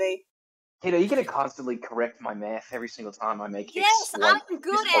she used to be. You know, you're gonna constantly correct my math every single time I make it. Yes, I'm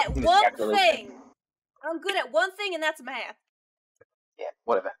good at one thing. I'm good at one thing, and that's math. Yeah,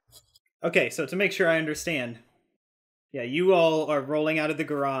 whatever. Okay, so to make sure I understand, yeah, you all are rolling out of the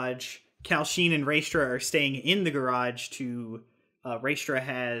garage. Kal'Shin and Raestra are staying in the garage to... Raestra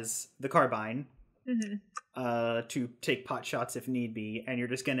has the carbine to take pot shots if need be, and you're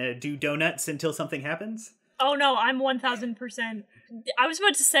just gonna do donuts until something happens? Oh no, I'm 1000%. I was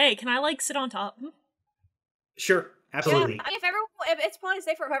about to say, can I, like, sit on top? Sure, absolutely. Yeah, if it's probably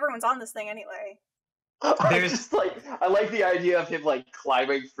safer if everyone's on this thing anyway. I like the idea of him, like,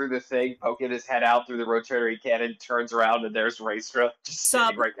 climbing through the thing, poking his head out through the rotary cannon, turns around, and there's Raestra just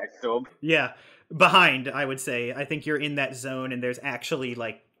sitting right next to him. Yeah, behind, I would say. I think you're in that zone, and there's actually,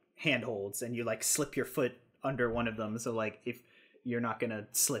 like, handholds, and you, like, slip your foot under one of them, so, like, if you're not gonna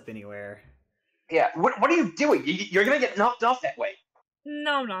slip anywhere. Yeah, what are you doing? You're gonna get knocked off that way.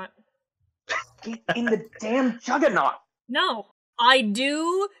 No, I'm not. Get in the damn juggernaut. No. I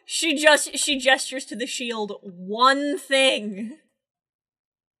do. She gestures to the shield. One thing.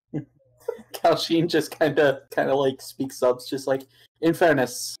 Kal'Shin just kind of like speaks up, just like, in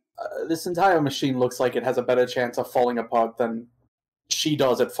fairness, this entire machine looks like it has a better chance of falling apart than she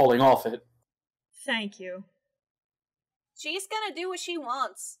does at falling off it. Thank you. She's gonna do what she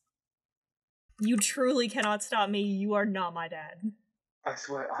wants. You truly cannot stop me. You are not my dad. I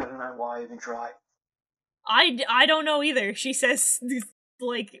swear, I don't know why I even tried. I don't know either. She says,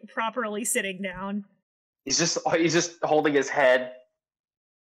 like, properly sitting down. He's just holding his head,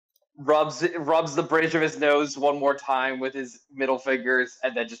 rubs the bridge of his nose one more time with his middle fingers,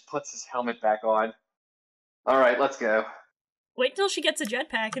 and then just puts his helmet back on. Alright, let's go. Wait till she gets a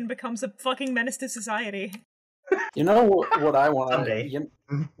jetpack and becomes a fucking menace to society. You know what I want to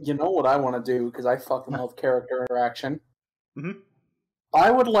you know what I want to do, because I fucking love character interaction. Mm-hmm. I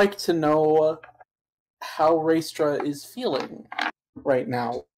would like to know how Raestra is feeling right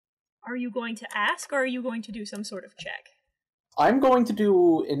now. Are you going to ask, or are you going to do some sort of check? I'm going to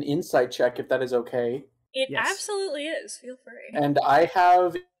do an insight check, if that is okay. It absolutely is. Feel free. And I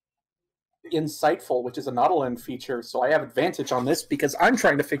have Insightful, which is a Nautilin feature, so I have advantage on this because I'm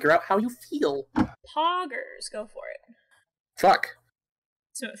trying to figure out how you feel. Poggers, go for it. Fuck.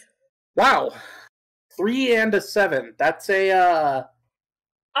 Smooth. Wow. 3 and a 7. That's a,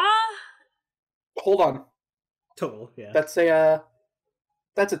 Hold on. Total, yeah. That's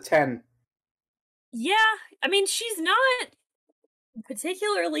a 10. Yeah, I mean, she's not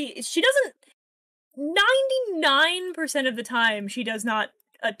particularly... She doesn't... 99% of the time, she does not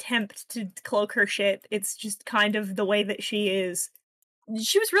attempt to cloak her shit. It's just kind of the way that she is.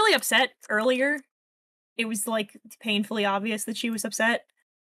 She was really upset earlier. It was, like, painfully obvious that she was upset.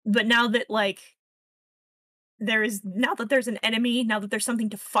 But now that, like, there's an enemy, now that there's something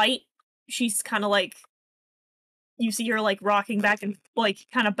to fight, she's kind of, like, you see her, like, rocking back and, like,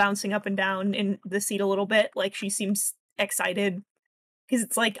 kind of bouncing up and down in the seat a little bit. Like, she seems excited. Because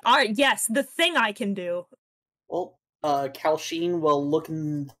it's like, alright, yes, the thing I can do. Well, Kal'Shin will look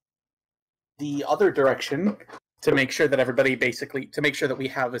in the other direction to make sure that we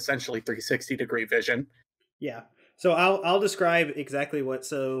have essentially 360-degree vision. Yeah. So I'll describe exactly what...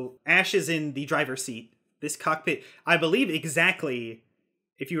 So Ash is in the driver's seat. This cockpit, I believe exactly...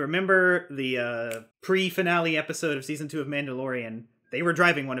 If you remember the pre-finale episode of Season 2 of Mandalorian, they were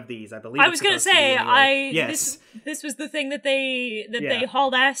driving one of these, I believe. I was going to say, yes. this was the thing that they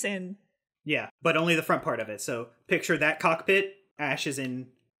hauled ass in. Yeah, but only the front part of it. So picture that cockpit. Ash is in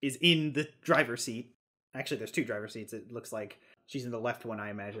the driver's seat. Actually, there's 2 driver's seats. It looks like she's in the left one, I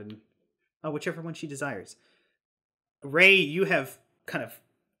imagine. Oh, whichever one she desires. Ray, you have kind of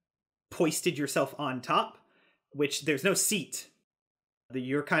hoisted yourself on top, which there's no seat.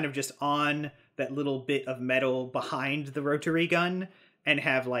 You're kind of just on that little bit of metal behind the rotary gun and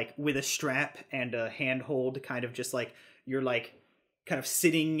have like with a strap and a handhold kind of just like you're like kind of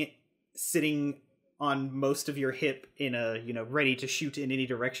sitting on most of your hip in a, ready to shoot in any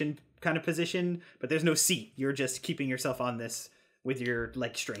direction kind of position, but there's no seat. You're just keeping yourself on this with your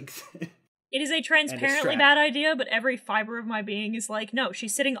leg strength. It is a transparently bad idea, but every fiber of my being is like, no,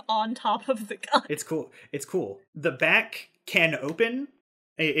 she's sitting on top of the gun. It's cool. The back can open.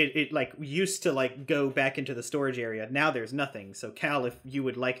 It like used to like go back into the storage area. Now there's nothing. So Cal, if you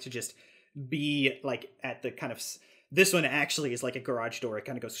would like to just be like at the kind of, this one actually is like a garage door. It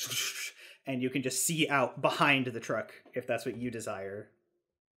kind of goes and you can just see out behind the truck if that's what you desire.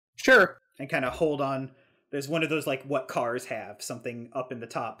 Sure. And kind of hold on. There's one of those like what cars have, something up in the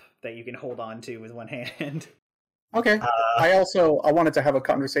top that you can hold on to with one hand. Okay. I wanted to have a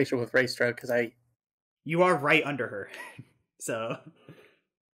conversation with Raestra because you are right under her. So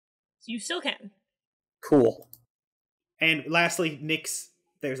you still can. Cool. And lastly,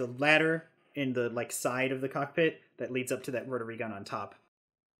 there's a ladder in the like side of the cockpit that leads up to that rotary gun on top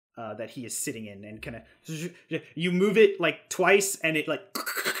that he is sitting in, and kind of you move it like twice and it like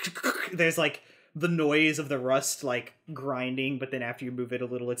there's like the noise of the rust like grinding, but then after you move it a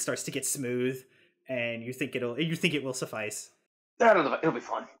little it starts to get smooth and you think it will suffice. It'll be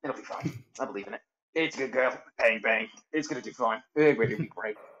fine. I believe in it. It's a good girl. Bang bang. It's gonna do fine. It'll be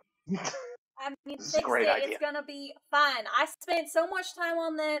great. I mean, fix it. It's gonna be fine. I spent so much time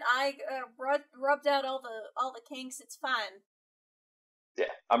on that. I rubbed out all the kinks. It's fine. Yeah,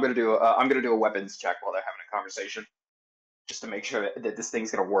 I'm gonna do a weapons check while they're having a conversation, just to make sure that this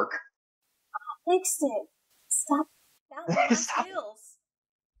thing's gonna work. Fixed it. Stop.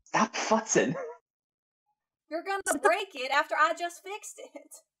 Stop futzing. You're gonna break it after I just fixed it.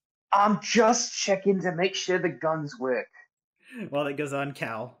 I'm just checking to make sure the guns work. While that goes on,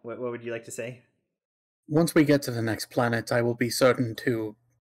 Cal, what would you like to say? Once we get to the next planet, I will be certain to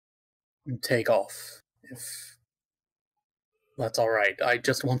take off. If that's all right. I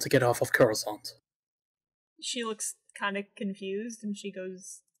just want to get off of Coruscant. She looks kind of confused, and she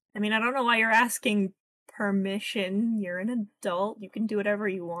goes, I mean, I don't know why you're asking permission. You're an adult. You can do whatever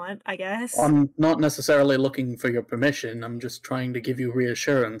you want, I guess. I'm not necessarily looking for your permission. I'm just trying to give you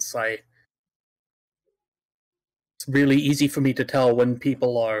reassurance. It's really easy for me to tell when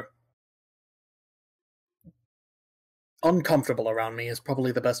people are uncomfortable around me is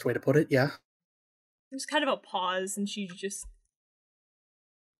probably the best way to put it, yeah? There's kind of a pause, and she just...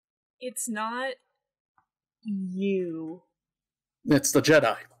 It's not you. It's the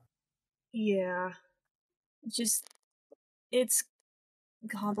Jedi. Yeah. It's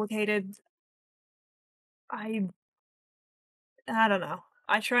complicated. I don't know.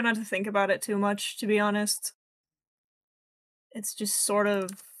 I try not to think about it too much, to be honest. It's just sort of...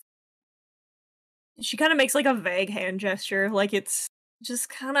 She kind of makes like a vague hand gesture, like it's just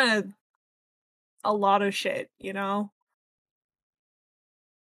kind of a lot of shit, you know?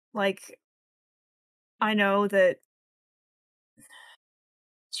 Like, I know that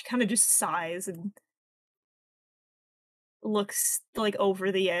she kind of just sighs and looks like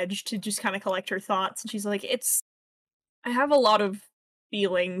over the edge to just kind of collect her thoughts, and she's like, I have a lot of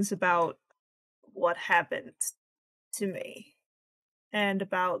feelings about what happened to me, and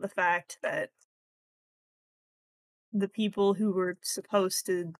about the fact that the people who were supposed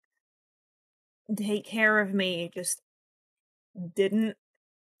to take care of me just didn't,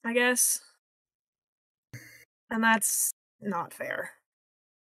 I guess. And that's not fair.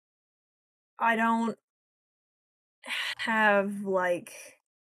 I don't have, like,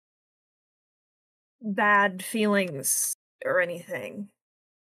 bad feelings or anything.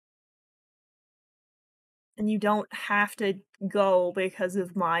 And you don't have to go because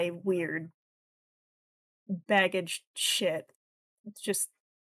of my weird baggage shit. It's just...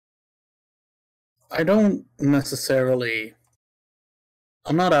 I don't necessarily...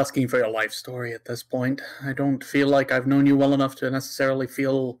 I'm not asking for your life story at this point. I don't feel like I've known you well enough to necessarily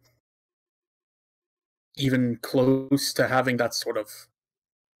feel even close to having that sort of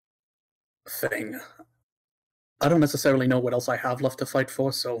thing. I don't necessarily know what else I have left to fight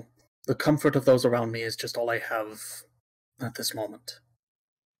for, so the comfort of those around me is just all I have at this moment.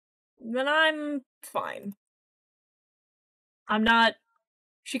 Then I'm fine. I'm not...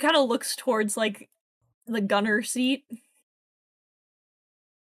 She kind of looks towards, like, the gunner seat.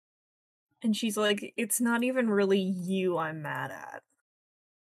 And she's like, it's not even really you I'm mad at.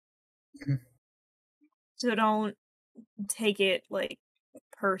 So don't take it, like,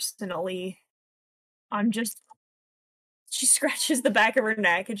 personally. I'm just... She scratches the back of her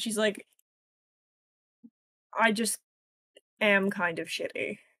neck and she's like, I just am kind of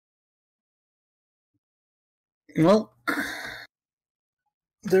shitty. Well,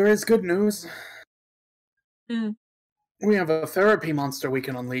 there is good news. We have a therapy monster we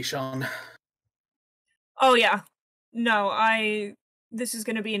can unleash on. Oh yeah. No, this is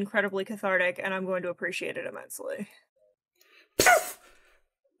going to be incredibly cathartic, and I'm going to appreciate it immensely.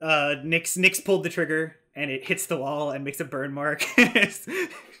 Nyx pulled the trigger, and it hits the wall and makes a burn mark.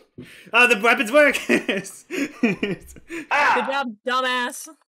 Oh, the weapons work! Good job, dumbass.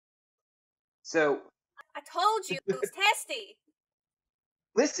 So... I told you, it was testy!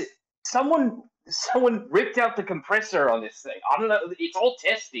 Listen, someone ripped out the compressor on this thing. I don't know, it's all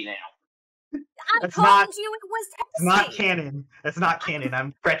testy now. I told you it was testy! It's not canon. It's not canon.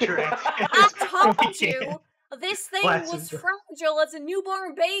 I'm retroactive. I told you this thing was fragile as a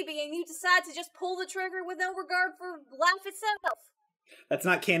newborn baby, and you decide to just pull the trigger with no regard for life itself. That's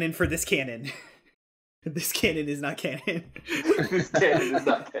not canon for this canon. This canon is not canon. This canon is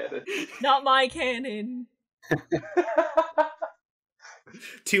not canon. Not my canon.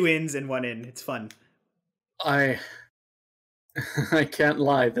 2 ins and 1 in. It's fun. I can't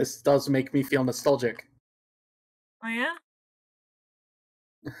lie, this does make me feel nostalgic. Oh yeah?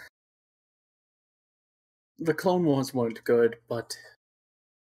 The Clone Wars weren't good, but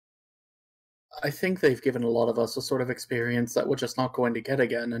I think they've given a lot of us a sort of experience that we're just not going to get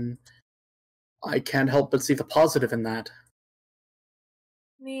again, and I can't help but see the positive in that.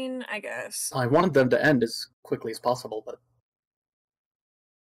 I mean, I guess. I wanted them to end as quickly as possible, but...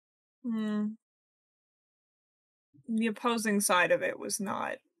 The opposing side of it was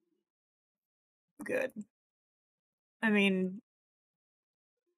not good. I mean,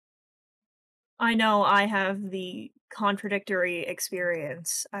 I know I have the contradictory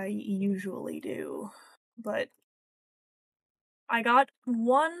experience I usually do, but I got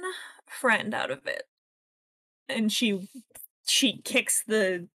one friend out of it, and she kicks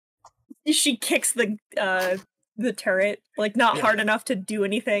the turret, like, not hard enough to do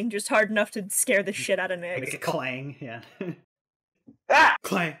anything, just hard enough to scare the shit out of Nick. Make a clang, yeah. Ah!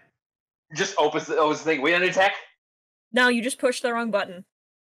 Clang. Just opens the thing. We under attack? No, you just pushed the wrong button.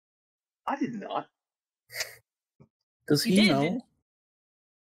 I did not. Does he know?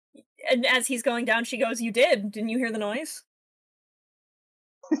 Did. And as he's going down, she goes, "You did. Didn't you hear the noise?"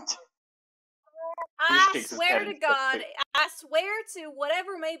 I swear to God, I swear to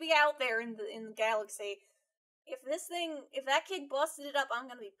whatever may be out there in the galaxy, if that kid busted it up, I'm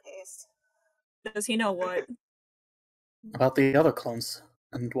gonna be pissed. Does he know what? About the other clones,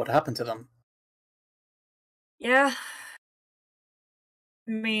 and what happened to them. Yeah.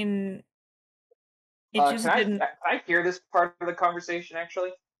 I mean, it just didn't... Can I hear this part of the conversation,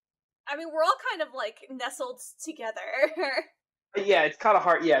 actually? I mean, we're all kind of, like, nestled together. Yeah, it's kind of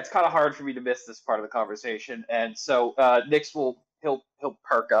hard. Yeah, it's kind of hard for me to miss this part of the conversation, and so Nyx he'll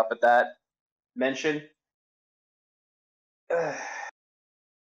perk up at that mention. He's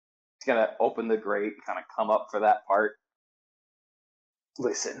gonna open the grate, kind of come up for that part.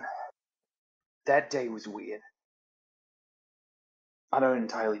 Listen, that day was weird. I don't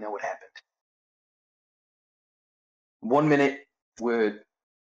entirely know what happened. 1 minute, we're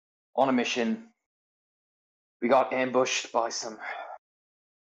on a mission. We got ambushed by some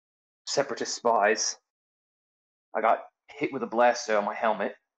separatist spies. I got hit with a blaster on my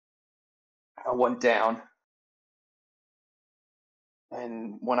helmet. I went down.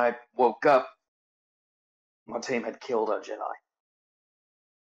 And when I woke up, my team had killed our Jedi.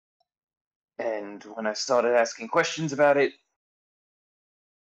 And when I started asking questions about it,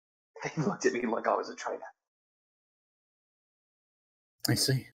 they looked at me like I was a traitor. I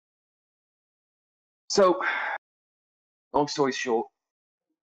see. So, long story short,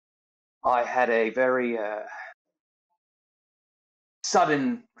 I had a very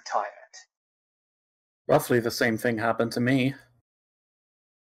sudden retirement. Roughly the same thing happened to me.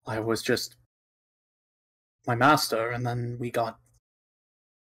 I was just my master, and then we got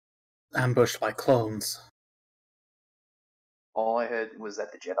ambushed by clones. All I heard was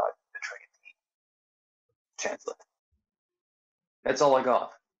that the Jedi betrayed the Chancellor. That's all I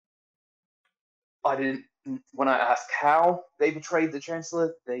got. I didn't. When I asked how they betrayed the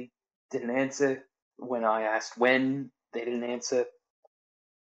Chancellor, they didn't answer. When I asked when, they didn't answer.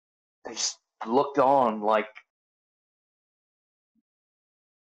 They just looked on like...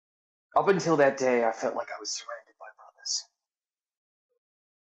 Up until that day, I felt like I was surrounded by brothers.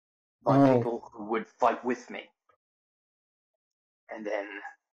 by people who would fight with me. And then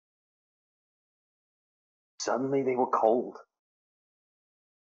suddenly they were cold.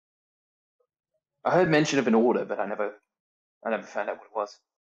 I heard mention of an order, but I never found out what it was.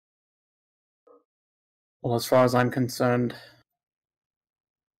 Well, as far as I'm concerned,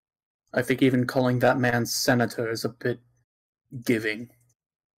 I think even calling that man senator is a bit giving.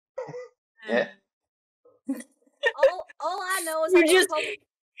 Yeah. All I know is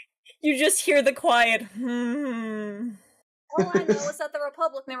you just hear the quiet. All I know is that the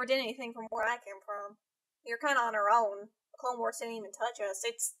Republic never did anything from where I came from. You're kind of on our own. The Clone Wars didn't even touch us.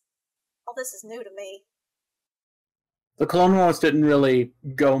 All this is new to me. The Clone Wars didn't really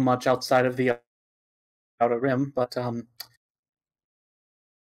go much outside of the Outer Rim, but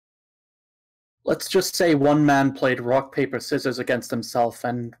let's just say one man played rock, paper, scissors against himself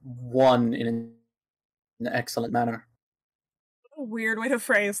and won in an excellent manner. A weird way to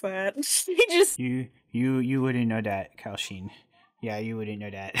phrase that. He just You wouldn't know that, Kalshin. Yeah, you wouldn't know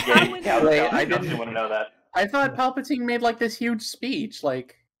that. I didn't want to know that. I thought Palpatine made like this huge speech,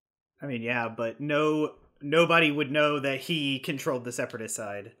 like. I mean, yeah, but nobody would know that he controlled the Separatist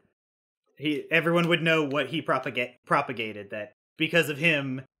side. Everyone would know what he propagated. That because of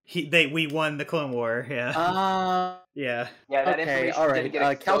him, we won the Clone War. Yeah. Yeah. Yeah. That okay. All right.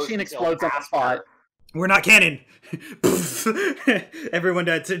 Kalshin explodes on the spot. We're not canon. Everyone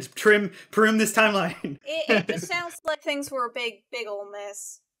died to prune this timeline. It just sounds like things were a big old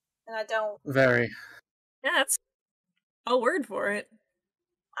mess, and I don't. Very. Yeah, that's a word for it.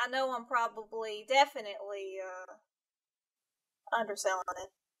 I know I'm definitely underselling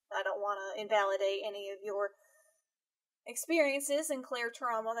it. I don't want to invalidate any of your experiences and clear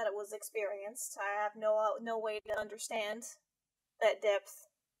trauma that it was experienced. I have no way to understand that depth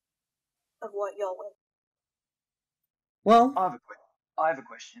of what y'all went. Well, I have a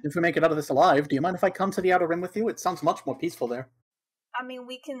question. If we make it out of this alive, do you mind if I come to the Outer Rim with you? It sounds much more peaceful there. I mean,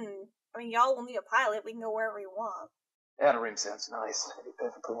 y'all will need a pilot. We can go wherever you want. Outer Rim sounds nice, to be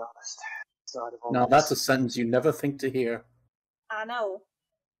perfectly honest. Now that's a sentence you never think to hear. I know.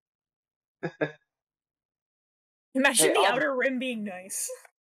 Imagine the Outer Rim being nice.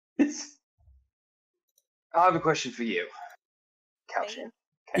 I have a question for you, Kalshin.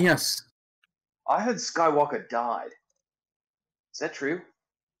 Okay. Yes. I heard Skywalker died. Is that true?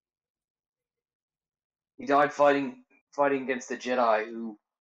 He died fighting against the Jedi who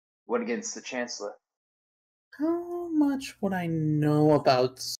went against the Chancellor. How much would I know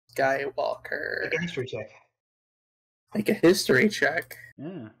about Skywalker? Make a history check. Make a history check?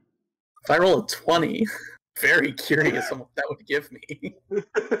 Yeah. If I roll a 20, very curious on what that would give me.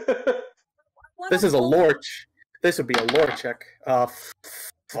 This is a lore This would be a lore check. 5.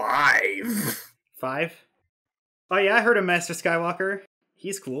 5? Oh yeah, I heard of Master Skywalker.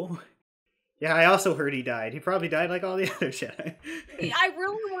 He's cool. Yeah, I also heard he died. He probably died like all the other Jedi. I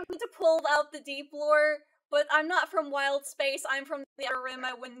really wanted to pull out the deep lore, but I'm not from Wild Space. I'm from the Outer Rim.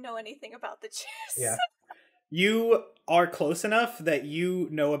 I wouldn't know anything about the Chiss. Yeah. You are close enough that you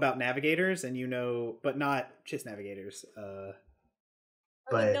know about navigators, and you know, but not Chiss navigators. But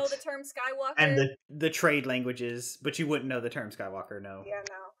you know the term Skywalker? And the trade languages, but you wouldn't know the term Skywalker, no. Yeah,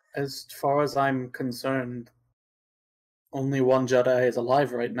 no. As far as I'm concerned, only one Jedi is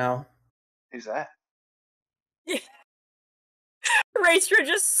alive right now. Who's that? Raestra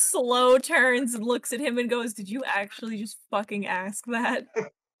just slow turns and looks at him and goes, "Did you actually just fucking ask that?"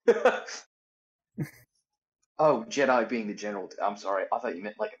 Oh, Jedi being the general. I'm sorry, I thought you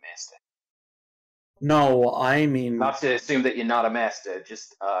meant like a master. No, I mean... Not to assume that you're not a master,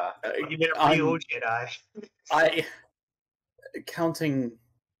 just, You mean a real Jedi. Counting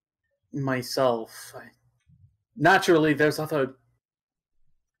myself... Naturally, there's other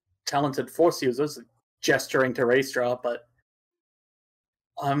talented Force users gesturing to Raestra, but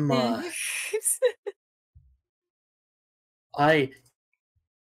I'm,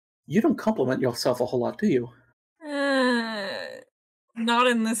 You don't compliment yourself a whole lot, do you? Not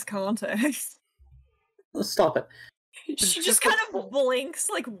in this context. Stop it. She just kind of blinks,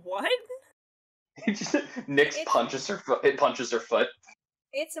 like, what? Nyx punches her foot. It punches her foot.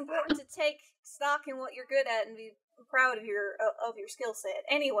 It's important to take stock in what you're good at and be proud of your skill set.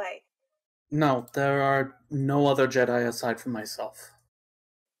 Anyway. No, there are no other Jedi aside from myself.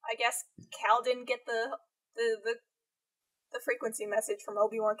 I guess Cal didn't get the frequency message from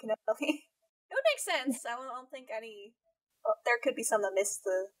Obi-Wan Kenobi. It would make sense. I don't think any. Well, there could be some that missed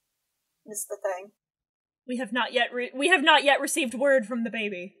the thing. We have not yet received word from the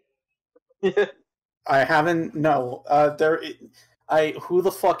baby. I haven't. No. Who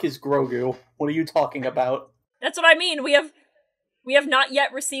the fuck is Grogu? What are you talking about? That's what I mean. We have. We have not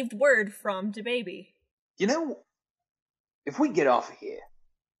yet received word from DeBaby. You know, if we get off of here,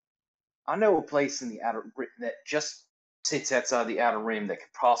 I know a place in the outer that just sits outside the outer rim that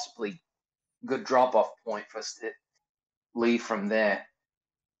could possibly good drop-off point for us to leave from there.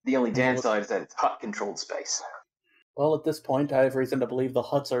 The only downside is that it's hut-controlled space. Well, at this point, I have reason to believe the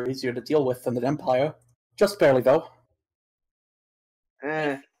huts are easier to deal with than the Empire. Just barely, though.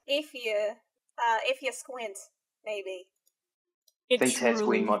 If you squint, maybe. I think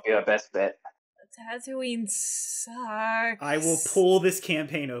Tatooine might be our best bet. Tatooine sucks. I will pull this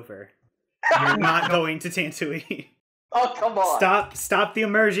campaign over. You're not going to Tatooine. Oh, come on! Stop the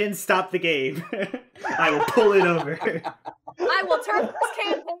immersion. Stop the game. I will pull it over. I will turn this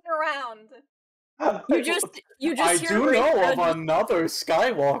campaign around. You just I do know of another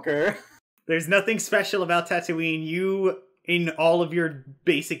Skywalker. There's nothing special about Tatooine. You, in all of your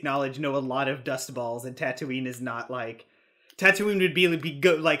basic knowledge, know a lot of dust balls, and Tatooine is not like... Tatooine would be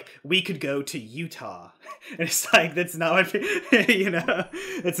like, we could go to Utah. And it's like, that's not what,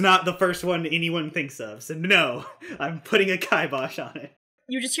 it's not the first one anyone thinks of. So no, I'm putting a kibosh on it.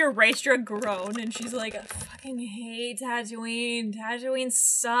 You just hear Raestra groan, and she's like, I fucking hate Tatooine. Tatooine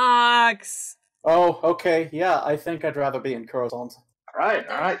sucks. Oh, okay, yeah, I think I'd rather be in Coruscant. Alright,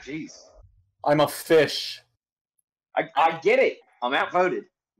 jeez. I'm a fish. I get it. I'm outvoted.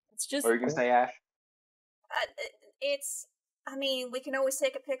 It's just... What are you gonna say, Ash? I mean, we can always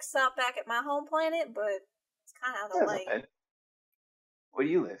take a pit stop back at my home planet, but it's kind of out of the way. Where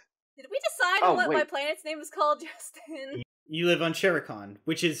do you live? Did we decide on what my planet's name is called, Justin? You live on Sherikon,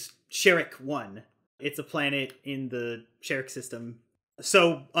 which is Sherik 1. It's a planet in the Sherik system.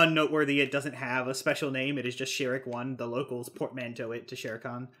 So unnoteworthy, it doesn't have a special name. It is just Sherik 1. The locals portmanteau it to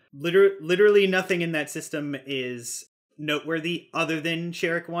Sherikon. Literally nothing in that system is noteworthy other than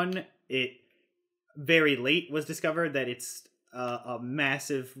Sherik 1. It very late was discovered that it's a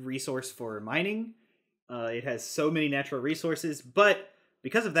massive resource for mining. It has so many natural resources, but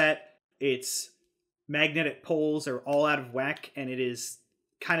because of that, its magnetic poles are all out of whack, and it is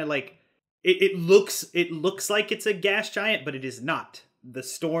kind of like it looks like it's a gas giant, but it is not. The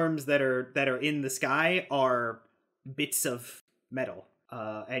storms that are in the sky are bits of metal,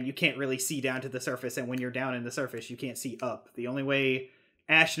 and you can't really see down to the surface. And when you're down in the surface, you can't see up. The only way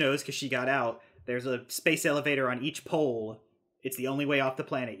Ash knows, because she got out, there's a space elevator on each pole. It's the only way off the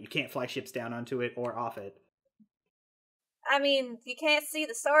planet. You can't fly ships down onto it or off it. I mean, you can't see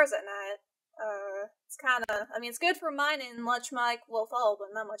the stars at night. It's kind of... I mean, it's good for mining, much like Lothal, but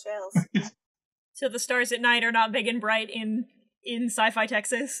not much else. So the stars at night are not big and bright in sci-fi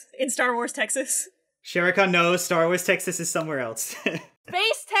Texas? In Star Wars Texas? Sherikon knows. Star Wars Texas is somewhere else.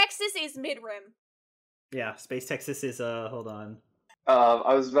 Space Texas is mid-rim. Yeah, Space Texas is, hold on.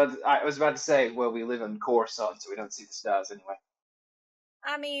 I was about to say, well, we live in Coruscant, so we don't see the stars anyway.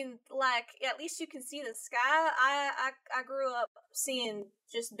 I mean, like, at least you can see the sky. I grew up seeing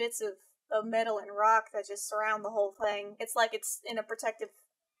just bits of metal and rock that just surround the whole thing. It's like it's in a protective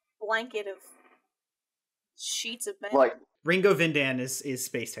blanket of sheets of metal. Like Ringo Vindan is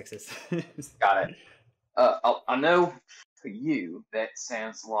Space Texas. Got it. I know for you that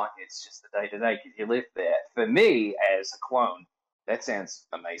sounds like it's just the day-to-day because you live there. For me, as a clone, that sounds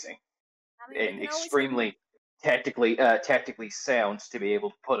amazing. I mean, and extremely tactically sound to be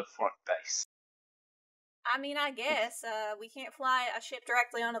able to put a front base. I mean, I guess we can't fly a ship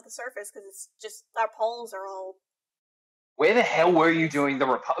directly onto the surface because it's just our poles are all. Where the hell were you during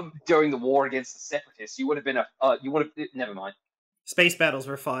the war against the Separatists? You would have been never mind. Space battles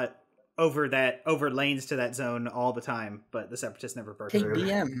were fought over lanes to that zone all the time, but the Separatists never broke through.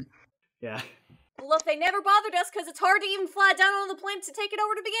 KBM. Yeah. Look, they never bothered us because it's hard to even fly down on the planet to take it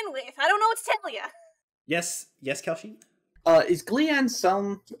over to begin with. I don't know what to tell you. Yes, Kelshi? Is Glian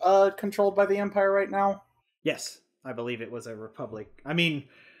Selm controlled by the Empire right now? Yes, I believe it was a republic. I mean,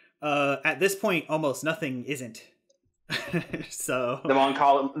 at this point, almost nothing isn't. So the Mon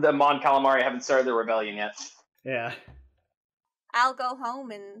Calamari haven't started the rebellion yet. Yeah. I'll go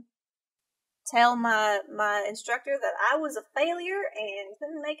home and tell my instructor that I was a failure and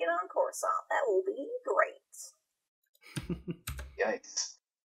couldn't make it on Coruscant. That will be great. Yikes.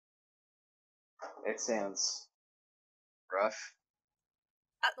 It sounds rough.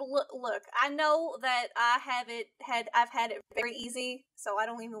 Look, I know that I've had it very easy, so I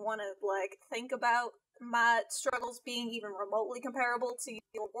don't even want to think about my struggles being even remotely comparable to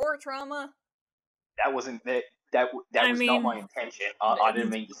your war trauma. That wasn't that. That was not my intention. I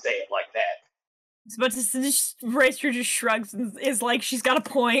didn't mean to say it like that. But Raestra just shrugs and is like, she's got a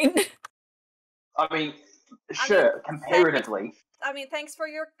point. I mean, sure, comparatively. Thanks for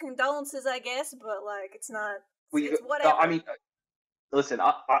your condolences, I guess, but it's not. It's whatever. Listen,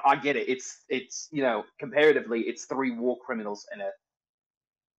 I get it. It's comparatively, it's 3 war criminals and a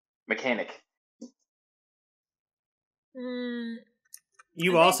mechanic.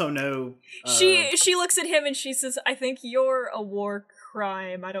 You also know... She looks at him and she says, I think you're a war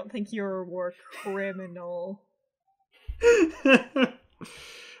crime. I don't think you're a war criminal.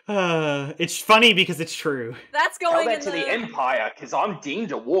 It's funny because it's true. That's going Tell that to the Empire, because I'm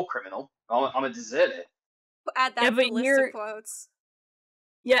deemed a war criminal. I'm a deserter. Add that to the list of quotes.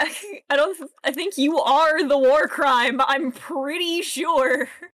 Yeah, I think you are the war crime. I'm pretty sure.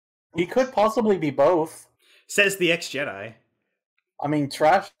 He could possibly be both. Says the ex-Jedi. I mean,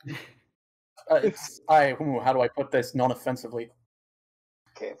 trash... how do I put this non-offensively?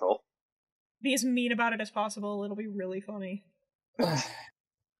 Careful. Be as mean about it as possible. It'll be really funny.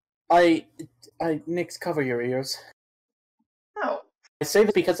 Nix, cover your ears. No. I say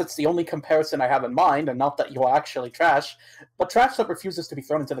this because it's the only comparison I have in mind, and not that you're actually trash, but trash that refuses to be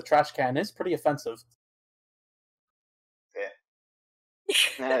thrown into the trash can is pretty offensive. Fair.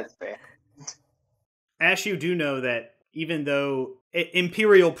 That's fair. Ash, you do know that even though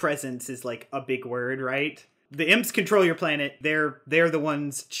Imperial presence is like a big word, right? The imps control your planet. They're the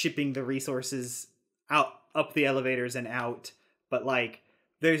ones shipping the resources out, up the elevators and out. But like,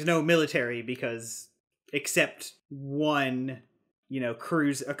 there's no military because except one,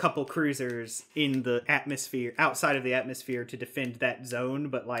 a couple cruisers in the atmosphere, outside of the atmosphere to defend that zone.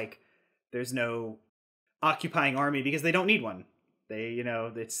 But like, there's no occupying army because they don't need one. They,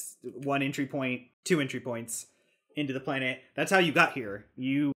 it's 1 entry point, 2 entry points into the planet. That's how you got here.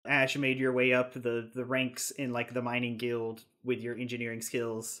 You, Ash, made your way up the ranks in like the mining guild with your engineering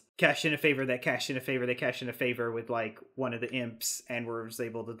skills. Cashed in a favor that cashed in a favor that cashed in a favor with like one of the imps, and was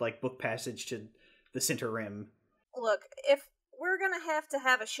able to like book passage to the center rim. Look, if we're gonna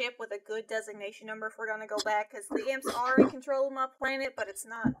have a ship with a good designation number if we're gonna go back, because the imps are in control of my planet, but it's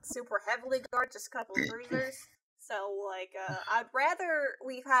not super heavily guarded, just a couple of cruisers. So, like, I'd rather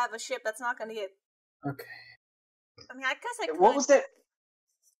we have a ship that's not gonna get... Okay. I mean, I guess I could... What was that?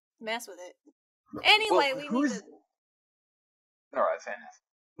 Mess with it. Anyway, we need to... Alright, fair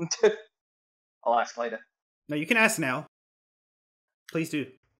enough. I'll ask later. No, you can ask now. Please do.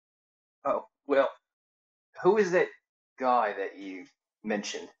 Oh, well, who is that guy that you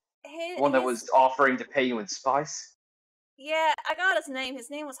mentioned? One that was offering to pay you in spice? Yeah, I got his name. His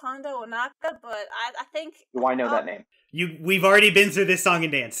name was Hondo Onaka, but I think... Do I know that name? We've already been through this song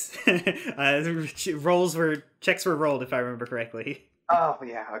and dance. Checks were rolled, if I remember correctly. Oh,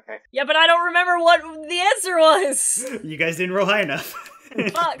 yeah, okay. Yeah, but I don't remember what the answer was! You guys didn't roll high enough.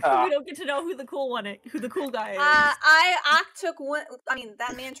 Fuck, we don't get to know who the cool guy is. I took one... I mean,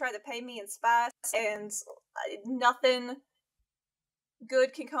 that man tried to pay me in spice, and nothing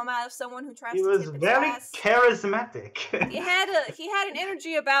good can come out of someone who tries to tip his He was very charismatic. he had an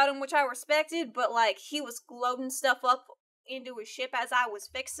energy about him which I respected, but like he was loading stuff up into his ship as I was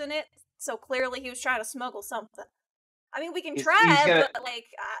fixing it, so clearly he was trying to smuggle something. I mean, we can try, but like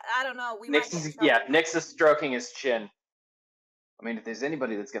I don't know. Nix is stroking his chin. I mean, if there's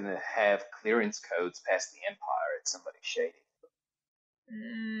anybody that's gonna have clearance codes past the Empire, it's somebody shady.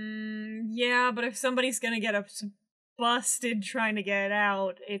 Yeah, but if somebody's gonna get busted trying to get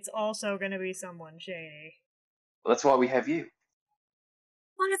out, it's also gonna be someone shady. Well, that's why we have you.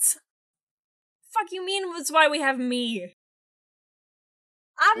 What? Fuck you mean that's why we have me?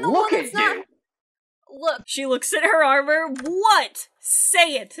 I'm the one that's not... Look. She looks at her armor. What?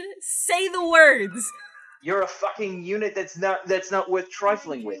 Say it. Say the words. You're a fucking unit that's not worth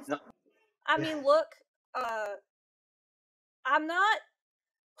trifling with. No. I mean, look, I'm not...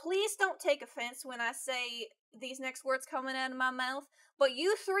 Please don't take offense when I say these next words coming out of my mouth, but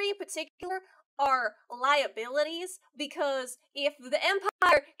you three in particular are liabilities, because if the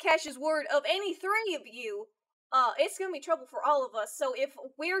Empire catches word of any three of you, it's gonna be trouble for all of us. So if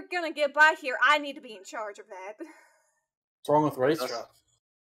we're gonna get by here, I need to be in charge of that. What's wrong with Raestra?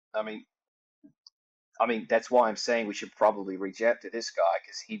 I mean, that's why I'm saying we should probably reach out to this guy,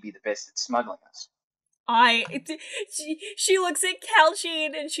 because he'd be the best at smuggling us. She looks at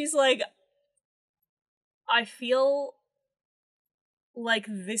Calchine and she's like, I feel like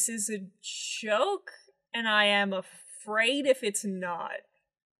this is a joke, and I am afraid if it's not.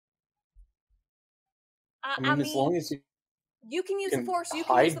 I mean, as long as you can use the Force, you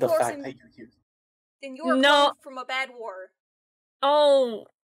can hide use the Force fact that you use. Then you're from a bad war. Oh.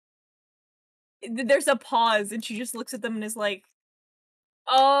 There's a pause, and she just looks at them and is like,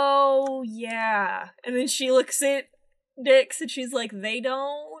 oh, yeah. And then she looks at Nix, and she's like, they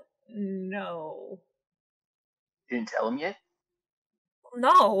don't know. You didn't tell him yet?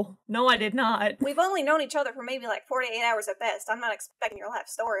 No, I did not. We've only known each other for maybe like 48 hours at best. I'm not expecting your life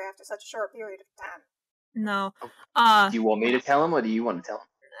story after such a short period of time. No. Do you want me to tell him, or do you want to tell him?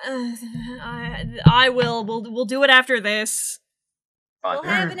 I will. We'll do it after this. Fine.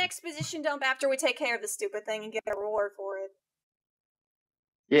 We'll have an exposition dump after we take care of this stupid thing and get a reward for it.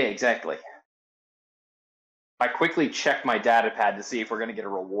 Yeah, exactly. I quickly check my data pad to see if we're going to get a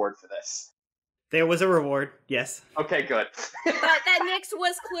reward for this. There was a reward, yes. Okay, good. that Nyx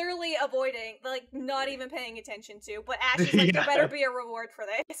was clearly avoiding, like, not even paying attention to, but Ash is like, there better be a reward for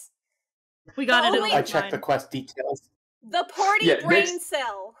this. We got it. I checked the quest details. The party brain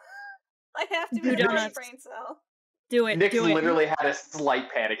cell. I have to be a party brain cell. Do it. Nyx do it. literally had a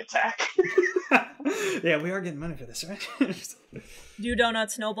slight panic attack. Yeah, we are getting money for this, right? Do donut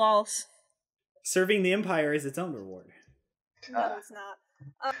snowballs. Serving the Empire is its own reward. No, it's not.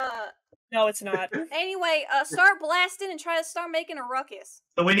 No, it's not. Anyway, start blasting and try to start making a ruckus.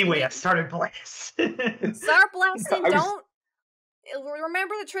 So anyway, I started blast. Start blasting. Don't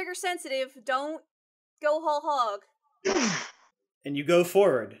remember the trigger sensitive. Don't go whole hog. And you go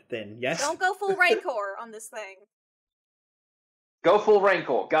forward, then, yes? Don't go full Rancor on this thing. Go full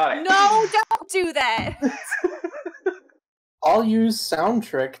Rancor. Got it. No, don't do that. I'll use Sound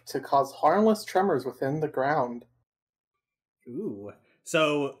Trick to cause harmless tremors within the ground. Ooh.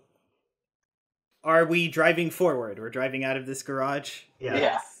 So, are we driving forward? We're driving out of this garage?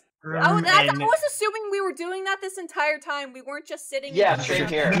 Yeah. I was assuming we were doing that this entire time. We weren't just sitting Yeah, in the same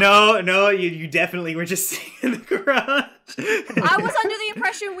garage. here. No, you definitely were just sitting in the garage. I was under the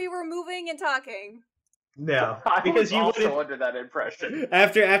impression we were moving and talking. No, I because was you also under that impression.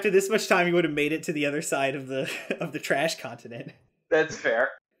 After this much time, you would have made it to the other side of the trash continent. That's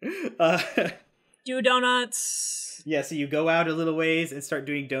fair. Do donuts. Yeah, so you go out a little ways and start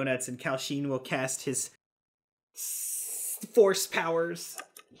doing donuts, and Kalshin will cast his force powers.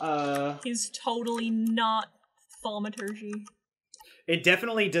 He's totally not thaumaturgy. It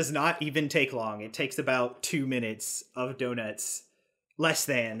definitely does not even take long. It takes about 2 minutes of donuts, less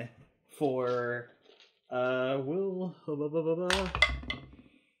than, for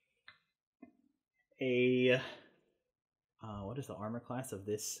what is the armor class of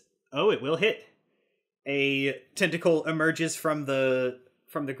this? Oh, it will hit. A tentacle emerges from the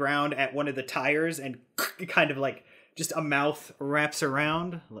ground at one of the tires and kind of like just a mouth wraps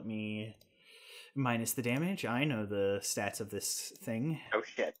around. Let me minus the damage. I know the stats of this thing. Oh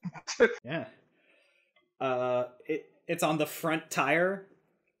shit. Yeah. It's on the front tire.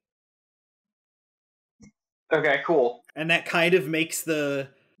 Okay, cool. And that kind of makes the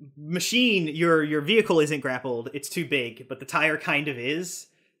machine, your vehicle isn't grappled, it's too big, but the tire kind of is.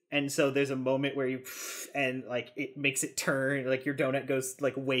 And so there's a moment where and like it makes it turn, like your donut goes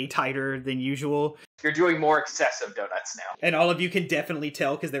like way tighter than usual. You're doing more excessive donuts now. And all of you can definitely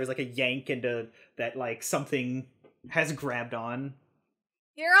tell because there was like a yank and that like something has grabbed on.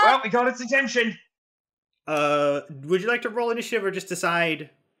 You're up. Well, we got its attention. Would you like to roll initiative or just decide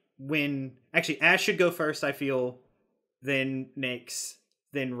when? Actually, Ash should go first, I feel. Then Nyx,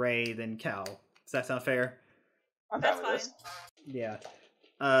 then Ray, then Cal. Does that sound fair? That's fine. Yeah.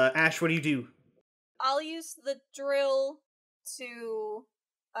 Ash, what do you do? I'll use the drill to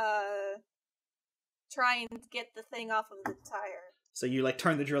try and get the thing off of the tire. So you like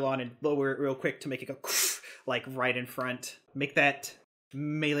turn the drill on and lower it real quick to make it go like right in front. Make that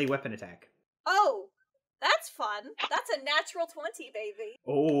melee weapon attack. Oh, that's fun. That's a natural 20, baby.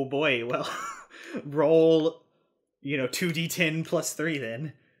 Oh boy, well, roll, 2d10 plus 3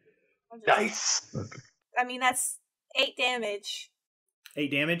 then. Nice. I mean, that's 8 damage. 8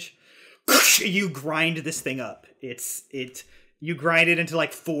 damage? You grind this thing up. You grind it into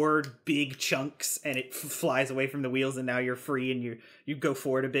like 4 big chunks and it flies away from the wheels and now you're free and you go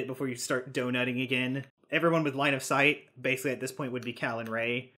forward a bit before you start donutting again. Everyone with line of sight, basically at this point would be Cal and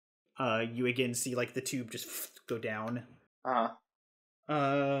Ray. You again see like the tube just go down.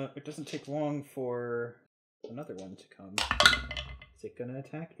 It doesn't take long for another one to come. Is it gonna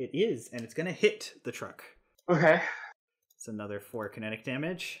attack? It is, and it's gonna hit the truck. Okay. It's another 4 kinetic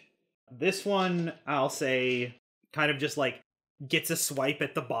damage. This one, I'll say, kind of just like gets a swipe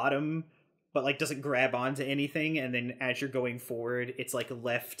at the bottom, but like doesn't grab onto anything, and then as you're going forward, it's like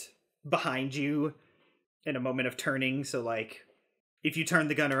left behind you in a moment of turning, so like if you turn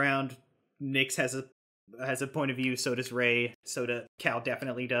the gun around, Nyx has a point of view, so does Ray, so Cal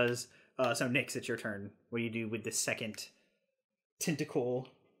definitely does. So Nyx, it's your turn. What do you do with the second tentacle?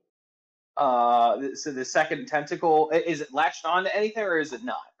 So the second tentacle, is it latched on to anything or is it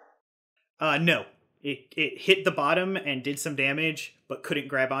not? No. It hit the bottom and did some damage, but couldn't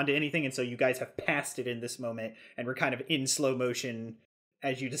grab onto anything, and so you guys have passed it in this moment, and we're kind of in slow motion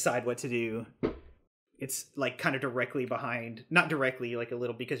as you decide what to do. It's like kind of directly behind, not directly, like a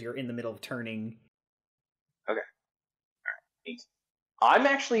little, because you're in the middle of turning. Okay. All right. I'm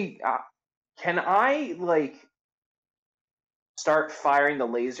actually. Can I like start firing the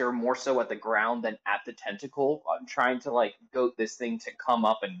laser more so at the ground than at the tentacle? I'm trying to like goat this thing to come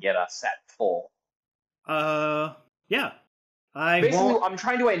up and get us at full. Yeah. I'm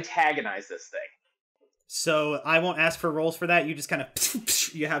trying to antagonize this thing. So I won't ask for rolls for that. You just kind of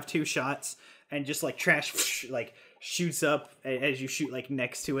you have 2 shots and just like trash like shoots up as you shoot like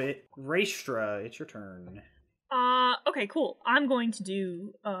next to it. Raestra, it's your turn. Okay, cool. I'm going to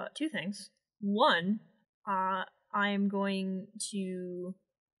do 2 things. One, I'm going to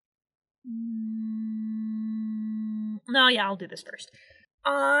no, yeah, I'll do this first.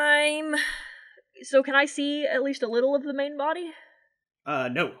 So can I see at least a little of the main body?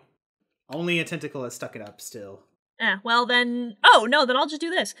 No. Only a tentacle has stuck it up still. Well then... Oh, no, then I'll just do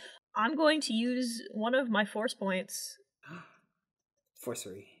this. I'm going to use one of my force points.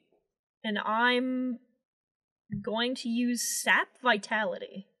 Forcery. And I'm going to use Sap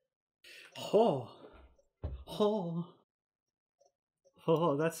Vitality. Oh,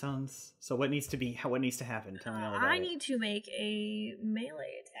 that sounds... So what needs to happen? Tell me all about it. I need to make a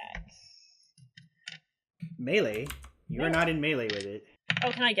melee attack. Melee? You're not in melee with it.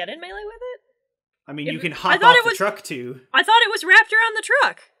 Oh, can I get in melee with it? I mean, you can hop off the truck too. I thought it was wrapped around the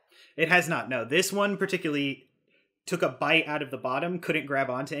truck. It has not, no. This one particularly took a bite out of the bottom, couldn't grab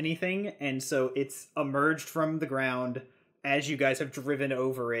onto anything, and so it's emerged from the ground as you guys have driven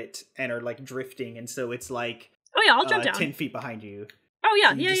over it and are like drifting, and so it's like... Oh yeah, I'll jump down. 10 feet behind you. Oh yeah,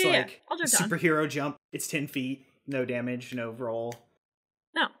 so yeah. I'll jump down. Superhero jump. It's 10 feet, no damage, no roll.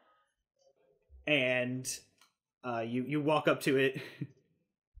 No. And you walk up to it.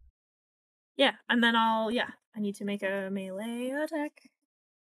 Yeah, and then I need to make a melee attack.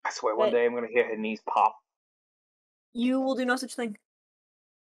 I swear one day I'm going to hear her knees pop. You will do no such thing.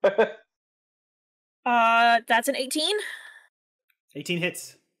 That's an 18. 18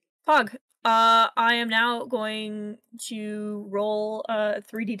 hits. Pog. I am now going to roll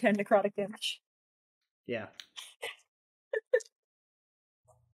 3d10 necrotic damage. Yeah.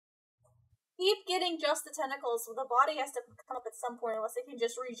 Keep getting just the tentacles, so the body has to come up at some point unless it can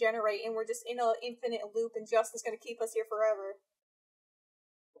just regenerate, and we're just in an infinite loop, and just is going to keep us here forever.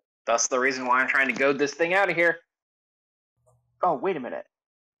 That's the reason why I'm trying to goad this thing out of here. Oh, wait a minute.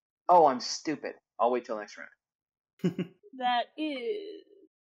 Oh, I'm stupid. I'll wait till next round. That is...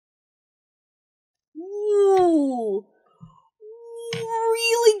 Ooh!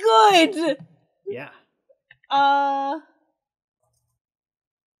 Really good! Yeah.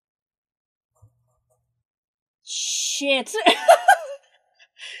 Shit.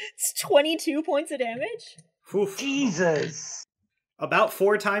 It's 22 points of damage? Oof. Jesus! About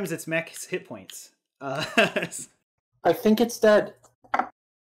 4 times its max hit points. I think it's dead.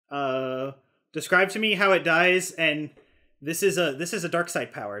 Describe to me how it dies, and this is a dark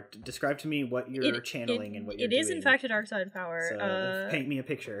side power. Describe to me what you're channeling and what you're doing. It is in fact a dark side power. So paint me a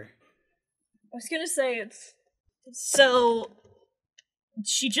picture. I was gonna say it's... So...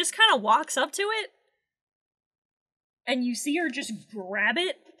 She just kind of walks up to it, and you see her just grab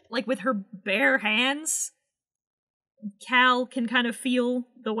it, like with her bare hands. Cal can kind of feel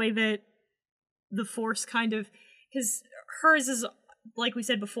the way that the force kind of... Because hers is, like we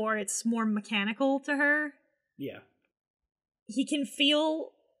said before, it's more mechanical to her. Yeah. He can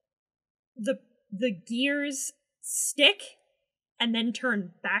feel the gears stick and then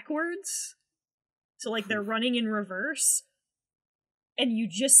turn backwards. So, like, they're running in reverse. And you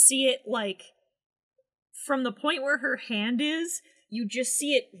just see it, like, from the point where her hand is, you just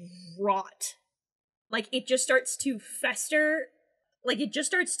see it rot. Like, it just starts to fester. Like, it just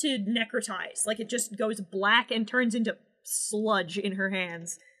starts to necrotize. Like, it just goes black and turns into sludge in her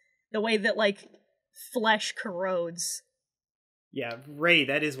hands. The way that, like, flesh corrodes. Yeah, Ray,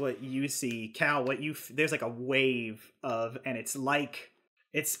 that is what you see. Cal, there's like a wave of, and it's like...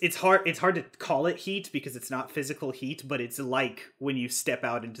 It's hard to call it heat because it's not physical heat, but it's like when you step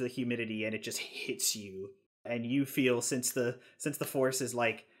out into the humidity and it just hits you. And you feel, since the force is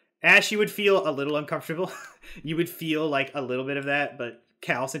like... Ash, you would feel a little uncomfortable. You would feel like a little bit of that, but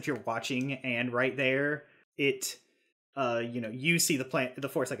Cal, since you're watching and right there, it, you see the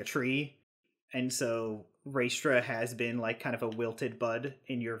force like a tree. And so Raestra has been like kind of a wilted bud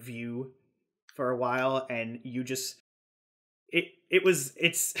in your view for a while, and you just...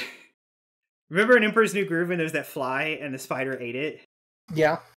 It's remember in Emperor's New Groove when there's that fly and the spider ate it?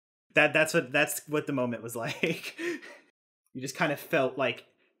 Yeah. That's what the moment was like. You just kind of felt like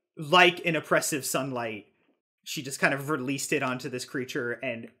an oppressive sunlight she just kind of released it onto this creature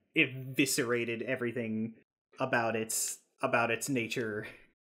and eviscerated everything about its nature.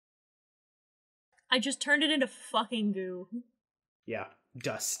 I just turned it into fucking goo. Yeah,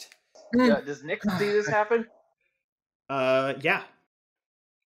 dust. Yeah, does Nick see this happen? Yeah.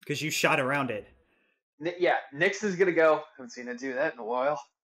 Because you shot around it. Yeah, Nyx is gonna go. Haven't seen it do that in a while.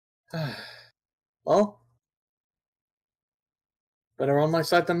 Well, better on my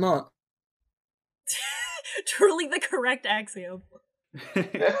side than not. Truly the correct axiom.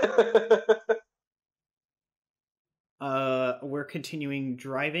 We're continuing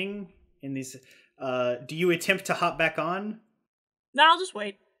driving in these. Do you attempt to hop back on? No, I'll just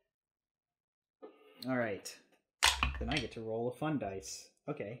wait. Alright. Then I get to roll a fun dice.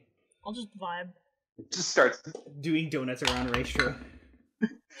 Okay. I'll just vibe. Just starts doing donuts around Raestra. Yeah.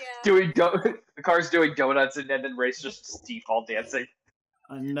 The car's doing donuts, and then Race just default dancing.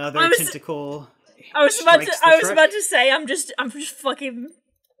 Another tentacle. I was about to say I'm just fucking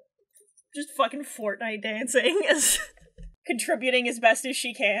Fortnite dancing, as contributing as best as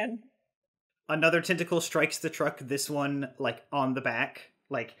she can. Another tentacle strikes the truck. This one like on the back,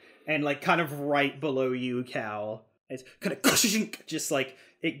 and kind of right below you, Cal. It's kind of just like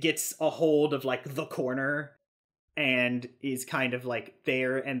it gets a hold of like the corner, and is kind of like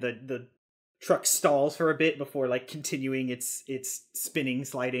there, and the truck stalls for a bit before like continuing its spinning,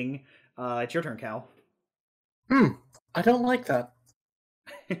 sliding. It's your turn, Cal. I don't like that.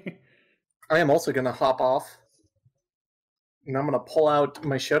 I am also gonna hop off, and I'm gonna pull out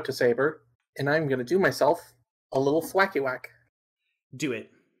my Shota Saber, and I'm gonna do myself a little thwacky whack. Do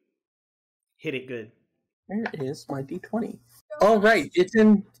it. Hit it good. Where is my D20? Oh right, it's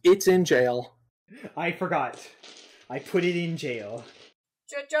in jail. I forgot. I put it in jail.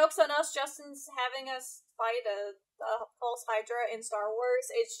 Joke's on us. Justin's having us fight a false Hydra in Star Wars.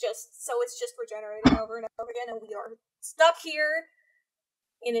 It's just regenerating over and over again, and we are stuck here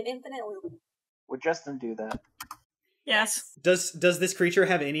in an infinite loop. Would Justin do that? Yes. Does this creature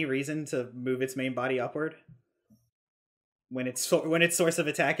have any reason to move its main body upward? When its source of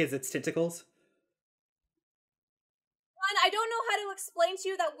attack is its tentacles? I don't know how to explain to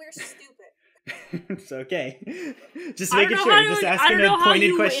you that we're stupid. It's okay. Just making sure. Just asking a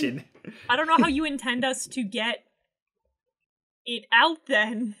pointed question. I don't know how you intend us to get it out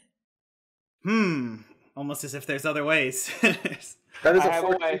then. Almost as if there's other ways. That is a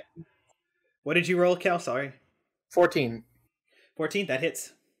 14. What did you roll, Cal? Sorry. 14. 14, that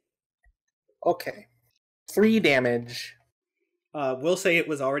hits. Okay. 3 damage. We'll say it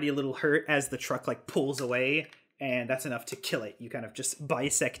was already a little hurt as the truck like pulls away, and that's enough to kill it. You kind of just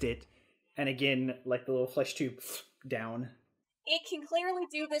bisect it, and again, like the little flesh tube down. It can clearly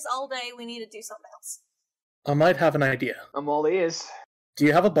do this all day. We need to do something else. I might have an idea. I'm all ears. Do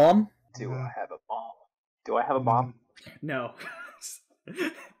you have a bomb? Do I have a bomb? No.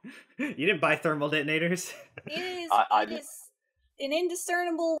 You didn't buy thermal detonators? It is an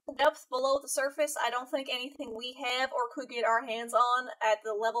indiscernible depth below the surface. I don't think anything we have or could get our hands on at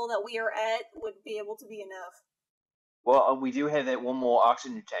the level that we are at would be able to be enough. Well, we do have that one more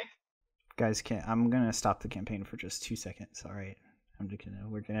oxygen tank. Guys, I'm gonna stop the campaign for just 2 seconds. All right,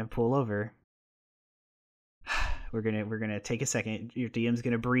 we're gonna pull over. We're gonna take a second. Your DM's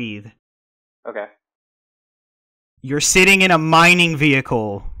gonna breathe. Okay. You're sitting in a mining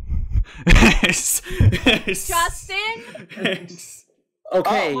vehicle. Justin? Okay.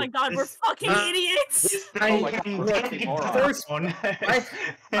 Oh my god, we're fucking idiots! I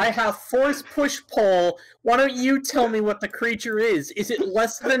have force push pull. Why don't you tell me what the creature is? Is it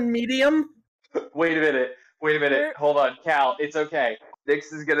less than medium? Wait a minute. Hold on, Cal. It's okay.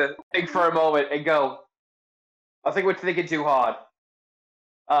 Nyx is gonna think for a moment and go. I think we're thinking too hard.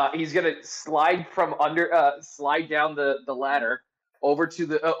 He's gonna slide down the ladder over to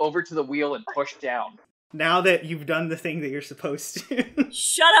the wheel and push down. Now that you've done the thing that you're supposed to.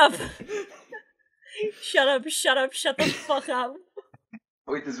 Shut up! Shut the fuck up.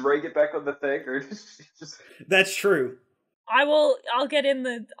 Wait, does Ray get back on the thing, or just? That's true. I'll get in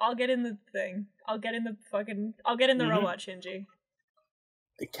the thing. I'll get in the robot, Shinji.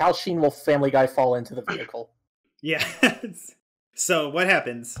 The Calsheen will Family Guy fall into the vehicle. Yeah. So, what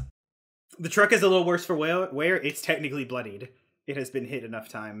happens? The truck is a little worse for wear. It's technically bloodied. It has been hit enough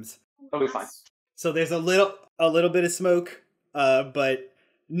times. It'll be fine. So there's a little bit of smoke, but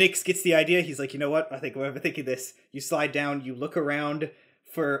Nyx gets the idea. He's like, you know what? I think we're overthinking this. You slide down, you look around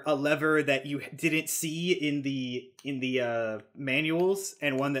for a lever that you didn't see in the manuals,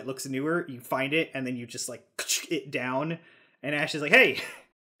 and one that looks newer. You find it, and then you just like it down. And Ash is like, hey,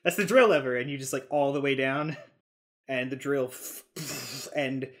 that's the drill lever, and you just like all the way down, and the drill,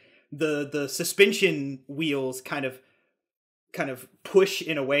 and the suspension wheels kind of push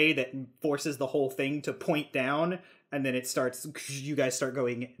in a way that forces the whole thing to point down, and then you guys start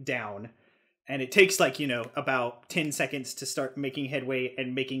going down. And it takes about 10 seconds to start making headway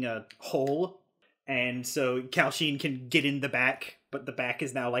and making a hole. And so Kal'Shin can get in the back, but the back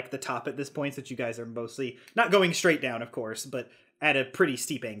is now the top at this point, so that you guys are mostly not going straight down, of course, but at a pretty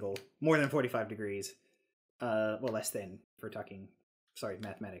steep angle, more than 45 degrees. Well, less than, if we're talking,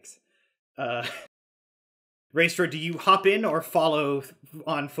 mathematics. Raestra, do you hop in or follow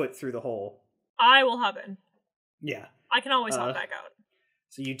on foot through the hole? I will hop in. Yeah. I can always hop back out.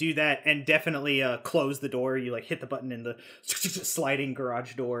 So you do that and definitely close the door. You hit the button in the sliding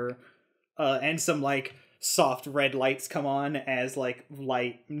garage door. And some soft red lights come on as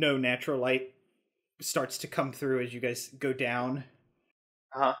no natural light starts to come through as you guys go down.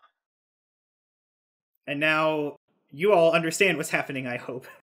 Uh-huh. And now you all understand what's happening, I hope.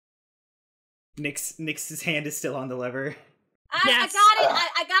 Nix's hand is still on the lever. I got it.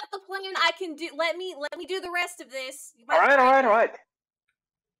 I got the plan. I can do. Let me do the rest of this. All right.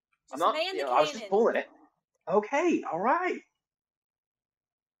 Just I was just pulling it. Okay, all right.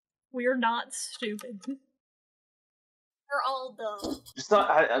 We're not stupid. We're all dumb. Just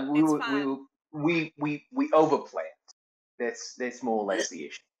not. We overplanned. That's more or less the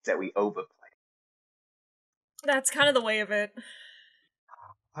issue. That we overplanned. That's kind of the way of it.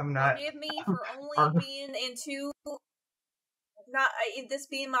 I'm not. Forgive me for only being into this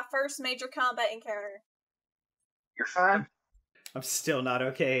being my first major combat encounter. You're fine. I'm still not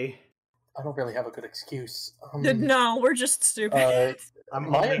okay. I don't really have a good excuse. No, we're just stupid.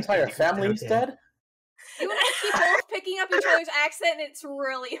 My entire family's dead. You and I keep both picking up each other's accent, and it's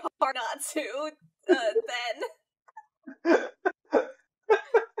really hard not to. Then.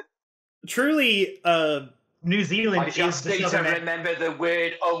 Truly, New Zealand I just need to remember the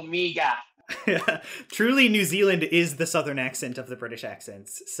word omega. Truly, New Zealand is the southern accent of the British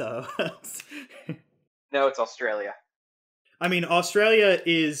accents, so... No, it's Australia. I mean, Australia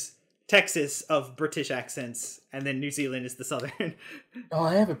is Texas of British accents, and then New Zealand is the southern. Oh,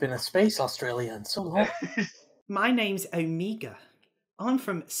 I haven't been to space Australia in so long. My name's Omega. I'm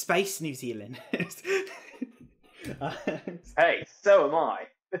from Space New Zealand. Hey, so am I.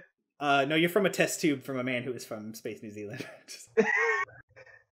 No, you're from a test tube from a man who is from Space New Zealand. Does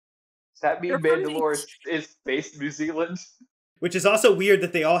that mean Mandalore is Space New Zealand? Which is also weird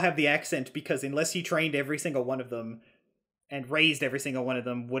that they all have the accent, because unless you trained every single one of them and raised every single one of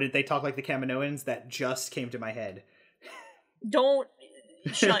them, wouldn't they talk like the Kaminoans? That just came to my head. Don't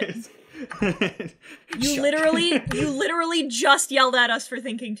shut. You literally just yelled at us for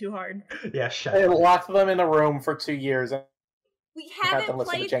thinking too hard. Yeah, shut. I locked them in a room for 2 years. We haven't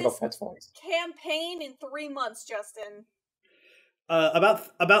played this campaign in 3 months, Justin.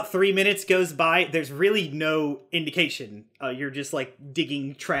 About 3 minutes goes by. There's really no indication. You're just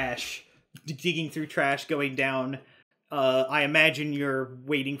digging through trash, going down. I imagine you're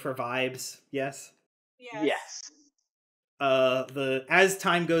waiting for vibes. Yes. Yes. As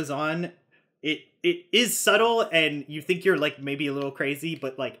time goes on, it is subtle, and you think you're maybe a little crazy,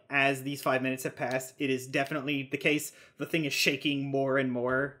 but as these 5 minutes have passed, it is definitely the case. The thing is shaking more and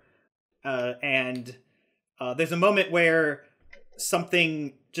more, and there's a moment where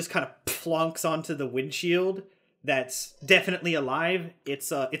something just kind of plonks onto the windshield that's definitely alive.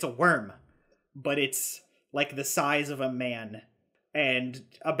 It's a worm, but it's the size of a man and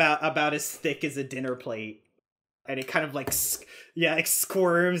about as thick as a dinner plate. And it kind of it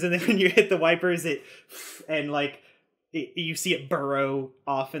squirms, and then when you hit the wipers, you see it burrow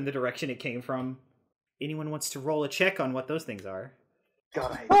off in the direction it came from. Anyone wants to roll a check on what those things are?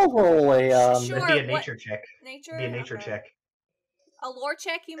 God, I'll roll a Sure, It'd be a nature check. Nature? It'd be a nature check. A lore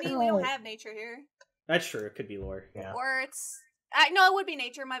check, you mean? We don't have nature here. That's true. It could be lore. Yeah. Or it's... no, it would be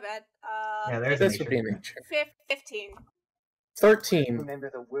nature, my bad. Yeah, there's this nature. would be nature. 15. 13.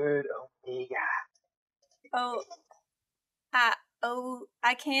 remember the word omega.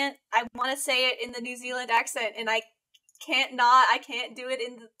 I can't. I want to say it in the New Zealand accent, and I can't not. I can't do it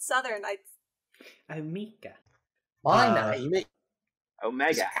in the southern. Omega. My name is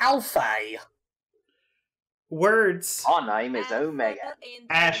Omega. Alpha. Words. Our name is Omega.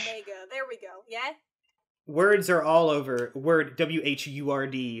 Ash. Omega. There we go. Yeah? Words are all over.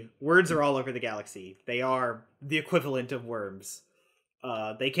 WHURD. Words are all over the galaxy. They are the equivalent of worms.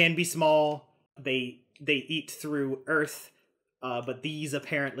 They can be small. They eat through earth, but these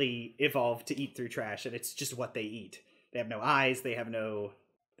apparently evolved to eat through trash, and it's just what they eat. They have no eyes. They have no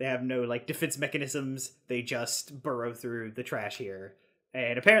defense mechanisms. They just burrow through the trash here.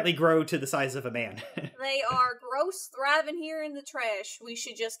 and apparently grow to the size of a man. They are gross, thriving here in the trash. We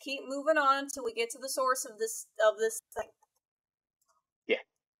should just keep moving on until we get to the source of this thing. Yeah.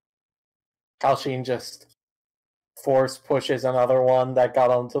 Kalshin just force pushes another one that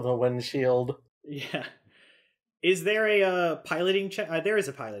got onto the windshield. Yeah. Is there a piloting check? There is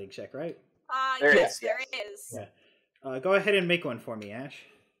a piloting check, right? Yes, there is. Yeah. Go ahead and make one for me, Ash.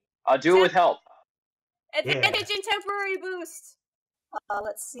 I'll do it with help. Advantage and temporary boost.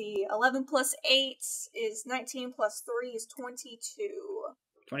 Let's see. 11 plus 8 is 19 plus 3 is 22.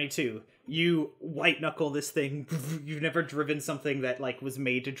 22. You white knuckle this thing. You've never driven something that like was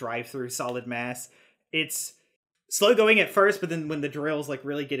made to drive through solid mass. It's slow going at first, but then when the drills like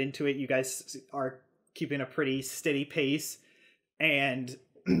really get into it, you guys are keeping a pretty steady pace, and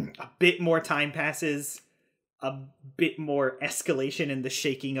a bit more time passes, a bit more escalation in the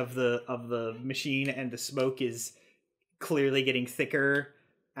shaking of the machine, and the smoke is clearly getting thicker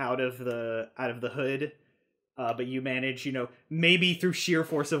out of the hood. But you manage, maybe through sheer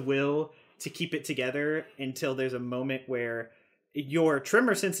force of will, to keep it together until there's a moment where your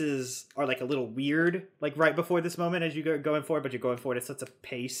tremor senses are like a little weird, like right before this moment as you go going forward, but you're going forward at such a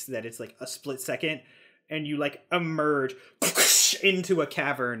pace that it's like a split second, and you like emerge into a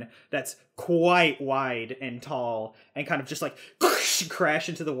cavern that's quite wide and tall, and kind of just like crash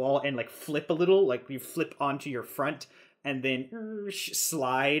into the wall and like flip a little, like you flip onto your front and then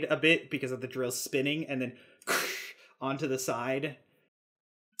slide a bit because of the drill spinning, and then onto the side.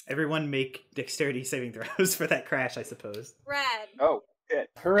 Everyone make dexterity saving throws for that crash, I suppose. Rad. Oh,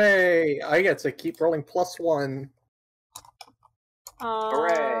 shit. Hooray! I get to keep rolling +1.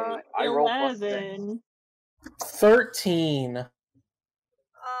 Hooray! I roll +6. 13.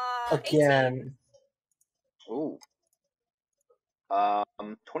 Again. 18. Ooh.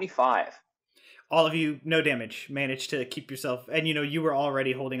 25. All of you, no damage, managed to keep yourself, and you were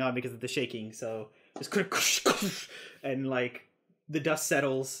already holding on because of the shaking, so just and like the dust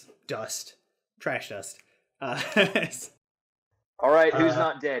settles. Trash dust. Alright, who's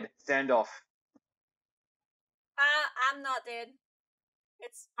not dead? Stand off. I'm not dead.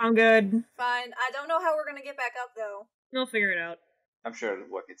 I'm good. Fine. I don't know how we're gonna get back up, though. We'll figure it out. I'm sure it'll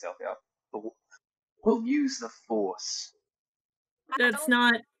work itself out. But we'll use the Force. That's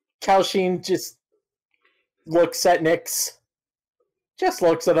not... Kalshin just looks at Nyx. Just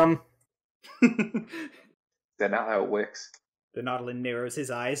looks at him. That's not how it works. The Nautilin narrows his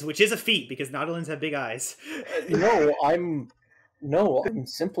eyes, which is a feat, because Nautilins have big eyes. No, I'm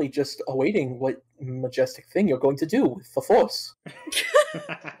simply just awaiting what majestic thing you're going to do with the Force. Isn't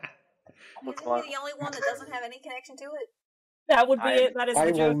he the only one that doesn't have any connection to it? That would be it. That is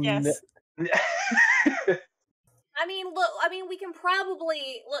the joke, yes. We can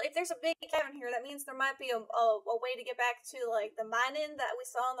probably... Look, if there's a big cabin here, that means there might be a way to get back to, like, the mining that we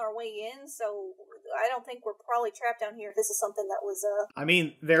saw on our way in, so I don't think we're probably trapped down here. This is something that was,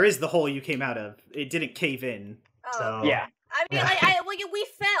 there is the hole you came out of. It didn't cave in, so... Yeah. We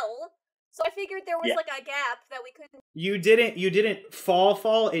fell, so I figured there was, like, a gap that we couldn't... You didn't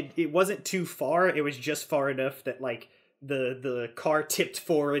fall. It wasn't too far. It was just far enough that, like, the car tipped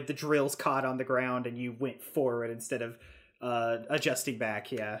forward, the drills caught on the ground, and you went forward instead of adjusting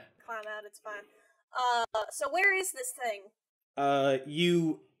back. Yeah. Climb out, it's fine. So where is this thing?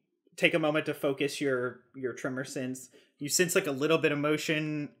 You take a moment to focus your tremor sense. You sense like a little bit of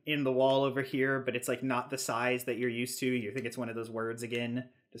motion in the wall over here, but it's like not the size that you're used to. You think it's one of those words again,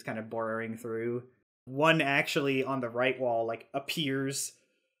 just kind of burrowing through. One actually on the right wall like appears,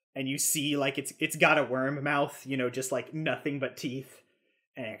 and you see like it's got a worm mouth, just like nothing but teeth,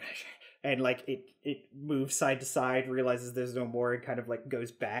 and like it moves side to side, realizes there's no more, and kind of like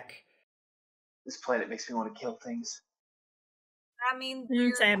goes back. This planet makes me want to kill things. We're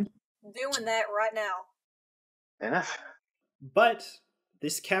doing that right now. Enough. But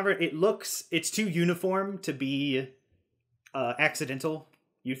this cavern, it's too uniform to be accidental.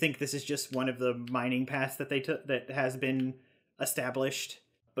 You think this is just one of the mining paths that they took that has been established,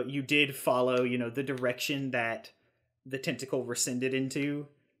 but you did follow, the direction that the tentacle rescinded into.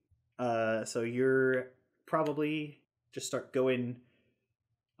 So you're probably just start going.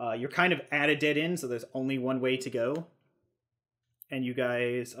 You're kind of at a dead end, so there's only one way to go. And you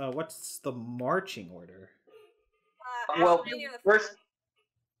guys, what's the marching order? Well, first,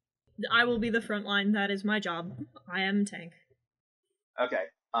 I will be the front line. That is my job. I am tank. Okay.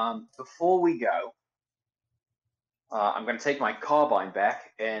 Before we go, I'm going to take my carbine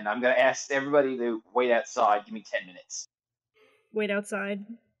back, and I'm going to ask everybody to wait outside. Give me 10 minutes. Wait outside.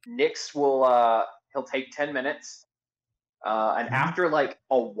 Nyx will, he'll take 10 minutes. And after, like,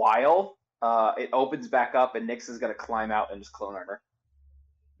 a while, it opens back up, and Nyx is going to climb out and just clone armor.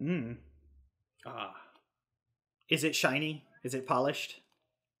 Is it shiny? Is it polished?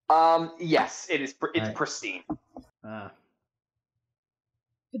 Yes, it is. It's pristine.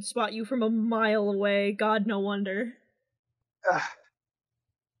 Could spot you from a mile away. God, no wonder.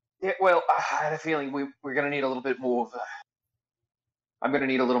 Yeah, well, I had a feeling we're gonna need a little bit more of. I'm gonna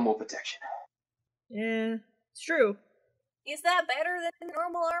need a little more protection. Yeah, it's true. Is that better than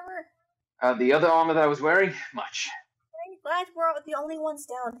normal armor? The other armor that I was wearing, much. I'm glad we're the only ones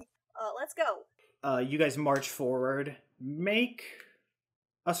down. Let's go. You guys march forward. Make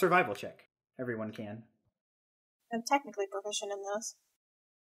a survival check. Everyone can. I'm technically proficient in this.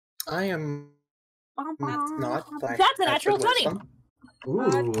 I am not. That's a natural 20. Ooh.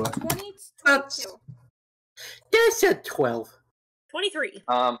 20, That's 12. 23.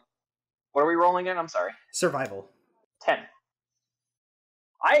 What are we rolling in? I'm sorry. Survival. 10.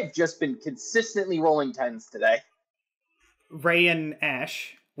 I have just been consistently rolling 10s today. Ray and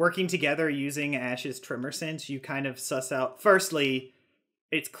Ash, working together using Ash's tremor sense, you kind of suss out. Firstly,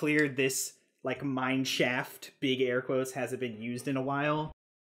 it's clear this, like, mine shaft, big air quotes, hasn't been used in a while.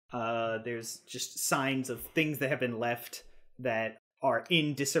 There's just signs of things that have been left that are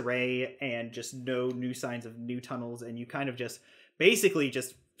in disarray and just no new signs of new tunnels, and you kind of just basically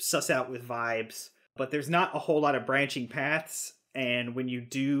just suss out with vibes. But there's not a whole lot of branching paths, and when you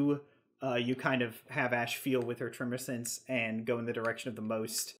do, you kind of have Ash feel with her tremor sense and go in the direction of the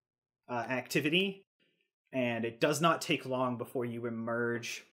most activity. And it does not take long before you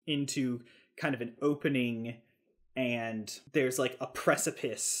emerge into kind of an opening, and there's like a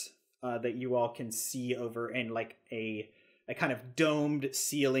precipice that you all can see over, and like a kind of domed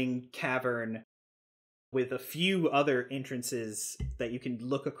ceiling cavern with a few other entrances that you can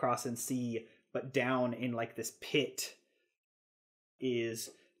look across and see, but down in like this pit is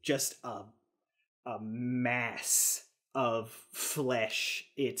just a mass of flesh.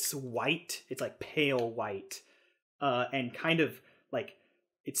 It's white. It's like pale white, and kind of like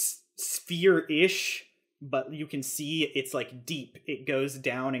it's sphere-ish, but you can see it's like deep. It goes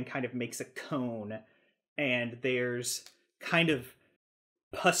down and kind of makes a cone, and there's kind of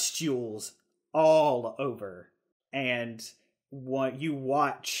pustules all over, and you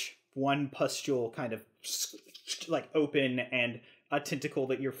watch one pustule kind of like open, and a tentacle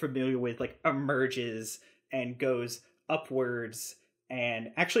that you're familiar with like emerges and goes upwards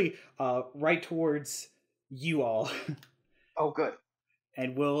and actually right towards you all. Oh, good.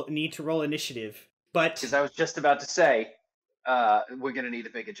 And we'll need to roll initiative, but because I was just about to say we're gonna need a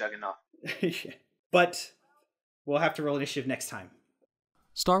bigger juggernaut. But we'll have to roll initiative next time.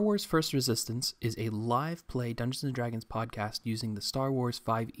 Star Wars First Resistance is a live play Dungeons & Dragons podcast using the Star Wars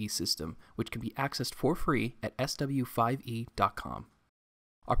 5e system, which can be accessed for free at sw5e.com.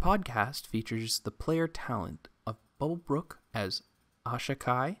 Our podcast features the player talent of BubblingBrooke as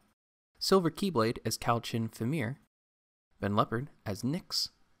Ashaa-kai, Silver Keyblade as Calchin Phimiir, Ben Lepard as Nyx,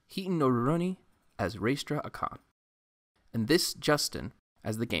 HitenNoRuroni as Raestra Akkan, and this Justin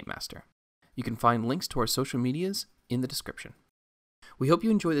as the Game Master. You can find links to our social medias in the description. We hope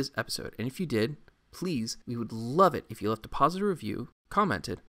you enjoyed this episode, and if you did, please, we would love it if you left a positive review,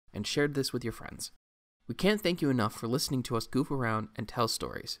 commented, and shared this with your friends. We can't thank you enough for listening to us goof around and tell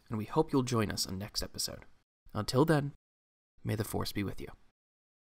stories, and we hope you'll join us on next episode. Until then, may the Force be with you.